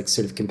of as like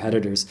sort of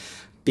competitors,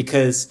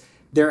 because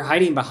they're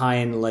hiding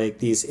behind like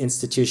these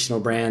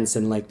institutional brands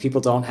and like people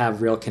don't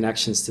have real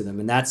connections to them,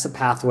 and that's a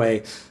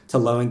pathway to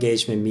low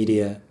engagement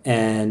media.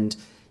 And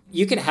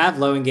you can have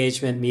low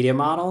engagement media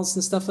models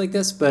and stuff like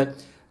this, but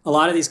a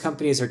lot of these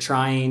companies are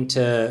trying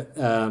to,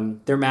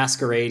 they're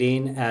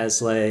masquerading as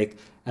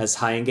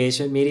high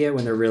engagement media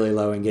when they're really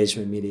low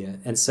engagement media.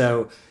 And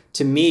so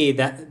to me,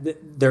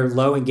 that their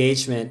low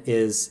engagement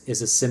is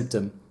a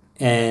symptom,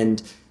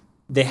 and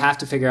they have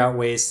to figure out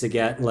ways to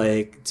get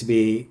to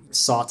be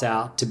sought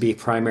out to be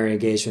primary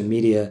engagement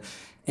media.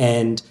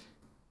 And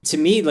to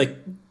me, like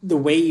the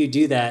way you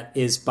do that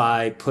is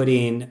by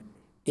putting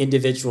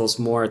individuals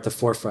more at the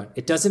forefront.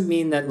 It doesn't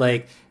mean that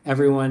like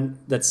everyone,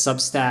 that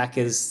Substack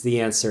is the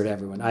answer to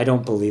everyone. I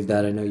don't believe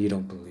that. I know you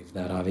don't believe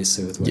that,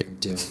 obviously, with what you're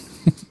doing.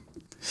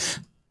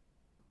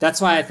 That's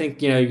why I think,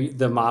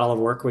 the model of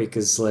Workweek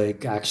is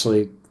like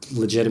actually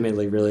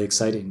legitimately really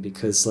exciting,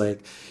 because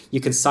like you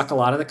can suck a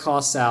lot of the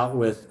costs out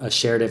with a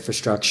shared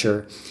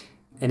infrastructure.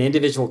 An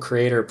individual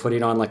creator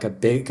putting on like a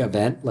big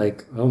event,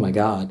 like, oh my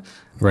God.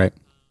 Right.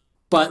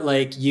 But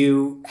like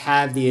you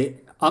have the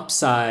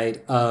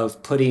upside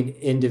of putting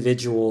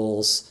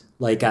individuals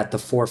like at the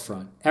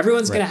forefront.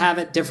 Everyone's going to have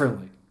it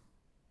differently.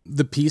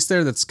 The piece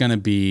there that's going to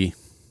be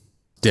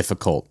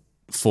difficult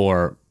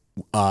for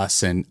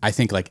us, and I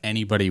think like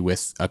anybody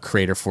with a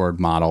creator forward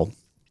model,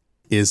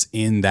 is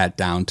in that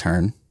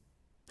downturn.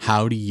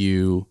 How do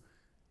you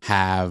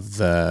have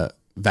the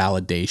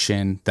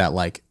validation that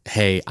like,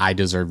 hey, I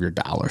deserve your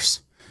dollars?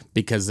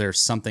 Because there's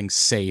something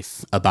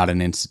safe about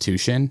an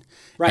institution.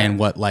 Right. And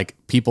what like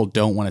people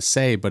don't want to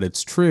say, but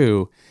it's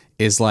true,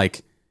 is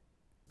like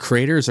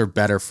creators are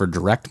better for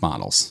direct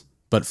models,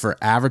 but for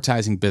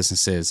advertising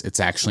businesses, it's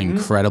actually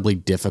incredibly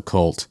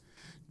difficult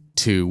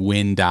to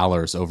win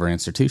dollars over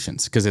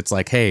institutions. Because it's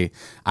like, hey,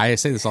 I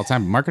say this all the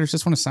time, marketers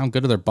just want to sound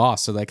good to their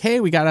boss. So like, hey,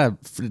 we got a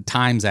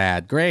Times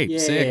ad. Great.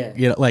 Sick.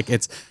 Yeah. Like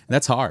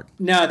that's hard.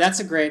 No, that's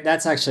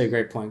actually a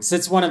great point. Because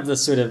it's one of the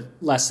sort of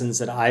lessons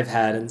that I've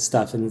had and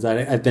stuff, and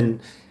that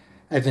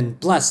I've been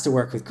blessed to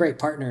work with great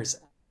partners.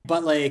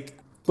 But like,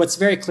 what's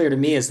very clear to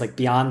me is like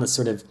beyond the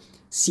sort of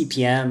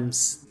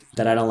CPMs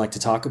that I don't like to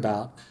talk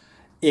about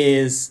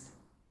is,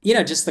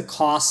 just the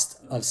cost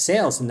of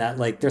sales, and that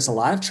like there's a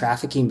lot of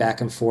trafficking back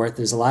and forth.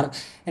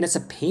 And it's a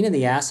pain in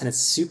the ass, and it's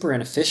super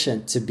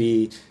inefficient to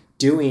be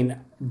doing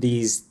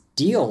these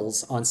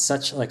deals on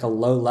such like a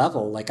low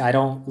level. Like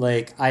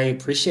I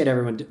appreciate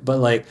everyone, but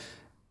like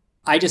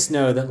I just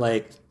know that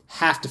like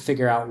have to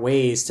figure out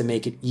ways to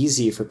make it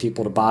easy for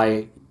people to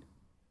buy,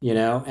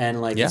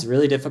 and like it's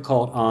really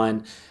difficult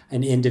on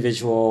an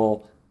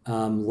individual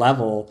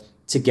level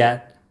to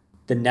get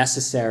the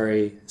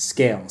necessary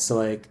scale. So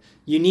like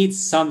you need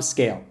some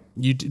scale.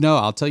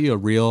 I'll tell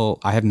you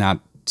I have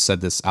not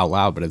said this out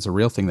loud, but it's a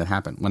real thing that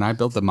happened. When I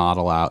built the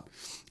model out,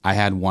 I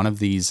had one of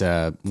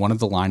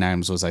the line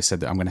items was I said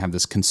that I'm going to have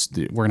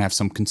we're going to have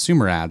some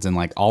consumer ads, and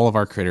like all of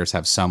our creators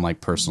have some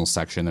like personal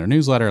section in their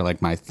newsletter,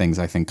 like my things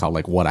I think called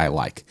like what I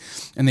like.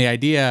 And the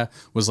idea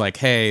was like,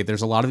 hey,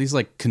 there's a lot of these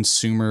like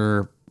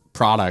consumer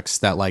products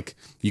that like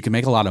you can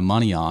make a lot of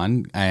money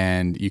on,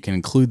 and you can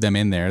include them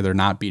in there. They're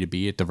not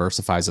B2B. It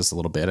diversifies us a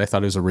little bit. I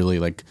thought it was a really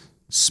like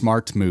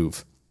smart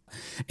move.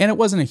 And it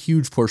wasn't a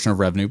huge portion of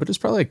revenue, but it was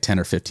probably like 10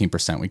 or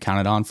 15% we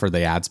counted on for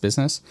the ads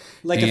business.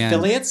 Like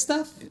affiliate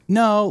stuff?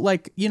 No,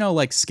 like,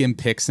 like skim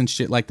picks and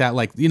shit like that.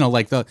 Like,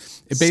 like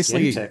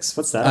basically. Skim picks?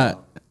 What's that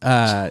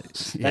about?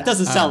 That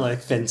doesn't sound like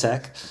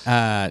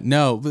fintech.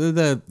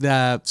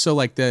 No, so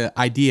like the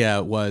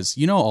idea was,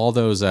 all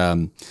those,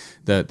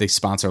 they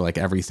sponsor like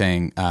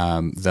everything,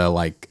 the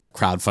like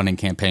crowdfunding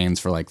campaigns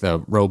for like the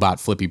robot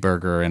Flippy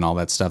Burger and all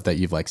that stuff that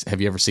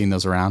have you ever seen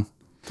those around?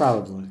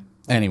 Probably.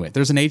 Anyway,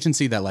 there's an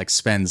agency that like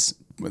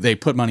they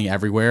put money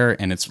everywhere,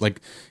 and it's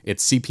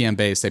CPM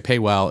based. They pay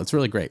well. It's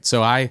really great.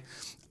 So I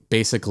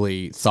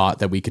basically thought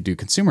that we could do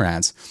consumer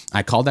ads.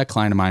 I called that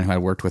client of mine who I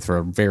worked with for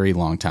a very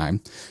long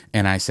time,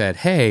 and I said,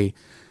 hey,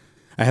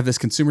 I have this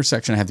consumer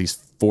section. I have these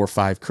 4 or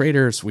 5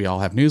 creators. We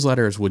all have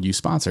newsletters. Would you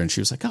sponsor? And she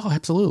was like, oh,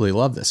 absolutely.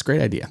 Love this.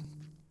 Great idea.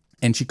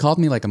 And she called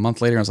me like a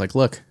month later. And I was like,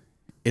 look,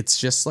 it's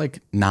just like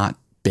not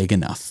big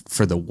enough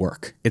for the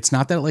work. It's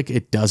not that like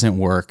it doesn't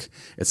work.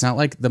 It's not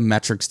like the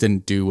metrics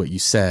didn't do what you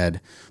said,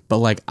 but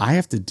like I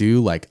have to do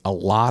like a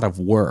lot of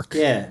work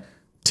to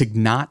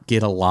not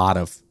get a lot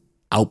of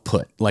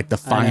output, like the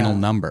final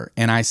number.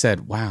 And I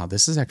said, wow,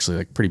 this is actually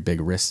like pretty big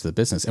risk to the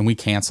business. And we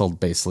canceled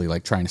basically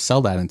like trying to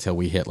sell that until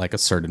we hit like a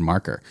certain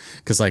marker.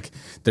 Cause like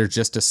there's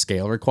just a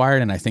scale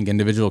required. And I think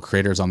individual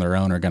creators on their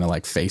own are going to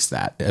like face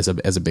that as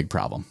a big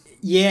problem.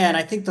 Yeah. And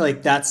I think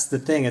like that's the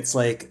thing. It's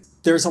like,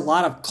 there's a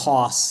lot of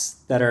costs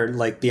that are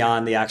like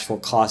beyond the actual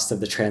cost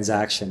of the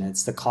transaction.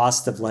 It's the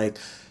cost of like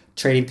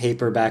trading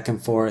paper back and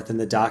forth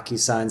and the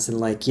DocuSigns, and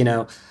like,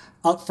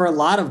 for a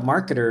lot of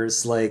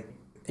marketers, like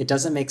it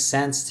doesn't make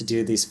sense to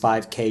do these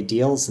 5K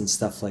deals and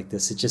stuff like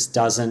this. It just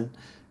doesn't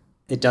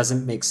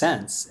make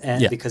sense.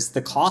 And because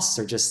the costs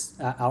are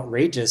just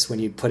outrageous when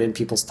you put in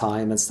people's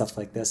time and stuff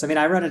like this. I mean,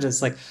 I run it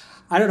as like,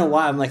 I don't know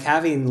why I'm like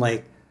having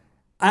like,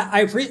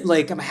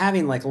 I'm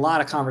having like a lot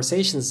of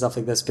conversations and stuff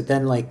like this, but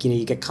then like,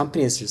 you get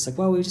companies just like,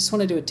 well, we just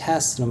want to do a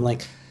test. And I'm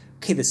like,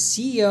 okay, the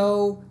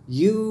CEO,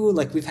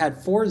 like we've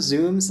had 4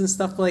 Zooms and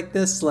stuff like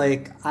this.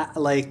 And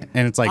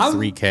it's like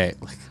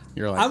 3K. Like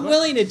you're like, I'm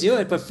willing to do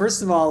it. But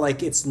first of all,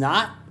 like it's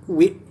not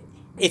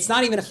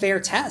even a fair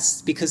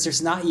test because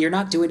you're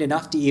not doing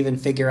enough to even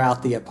figure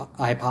out the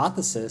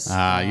hypothesis.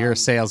 You're a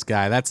sales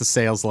guy. That's a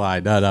sales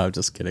line. No,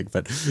 just kidding.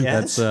 But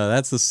that's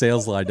the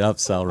sales line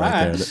upsell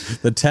right there.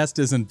 The test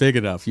isn't big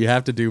enough. You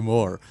have to do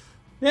more.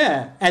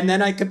 Yeah, and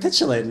then I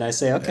capitulate and I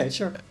say, okay,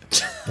 sure.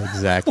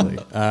 Exactly.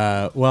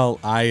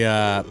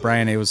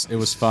 Brian, it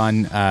was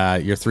fun.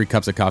 Your 3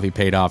 cups of coffee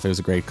paid off. It was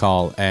a great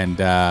call, and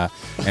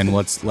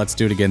let's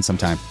do it again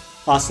sometime.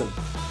 Awesome.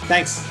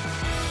 Thanks.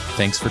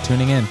 Thanks for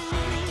tuning in.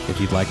 If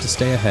you'd like to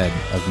stay ahead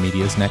of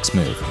media's next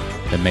move,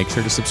 then make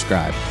sure to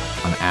subscribe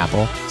on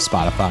Apple,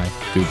 Spotify,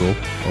 Google,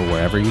 or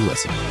wherever you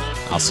listen.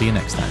 I'll see you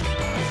next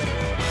time.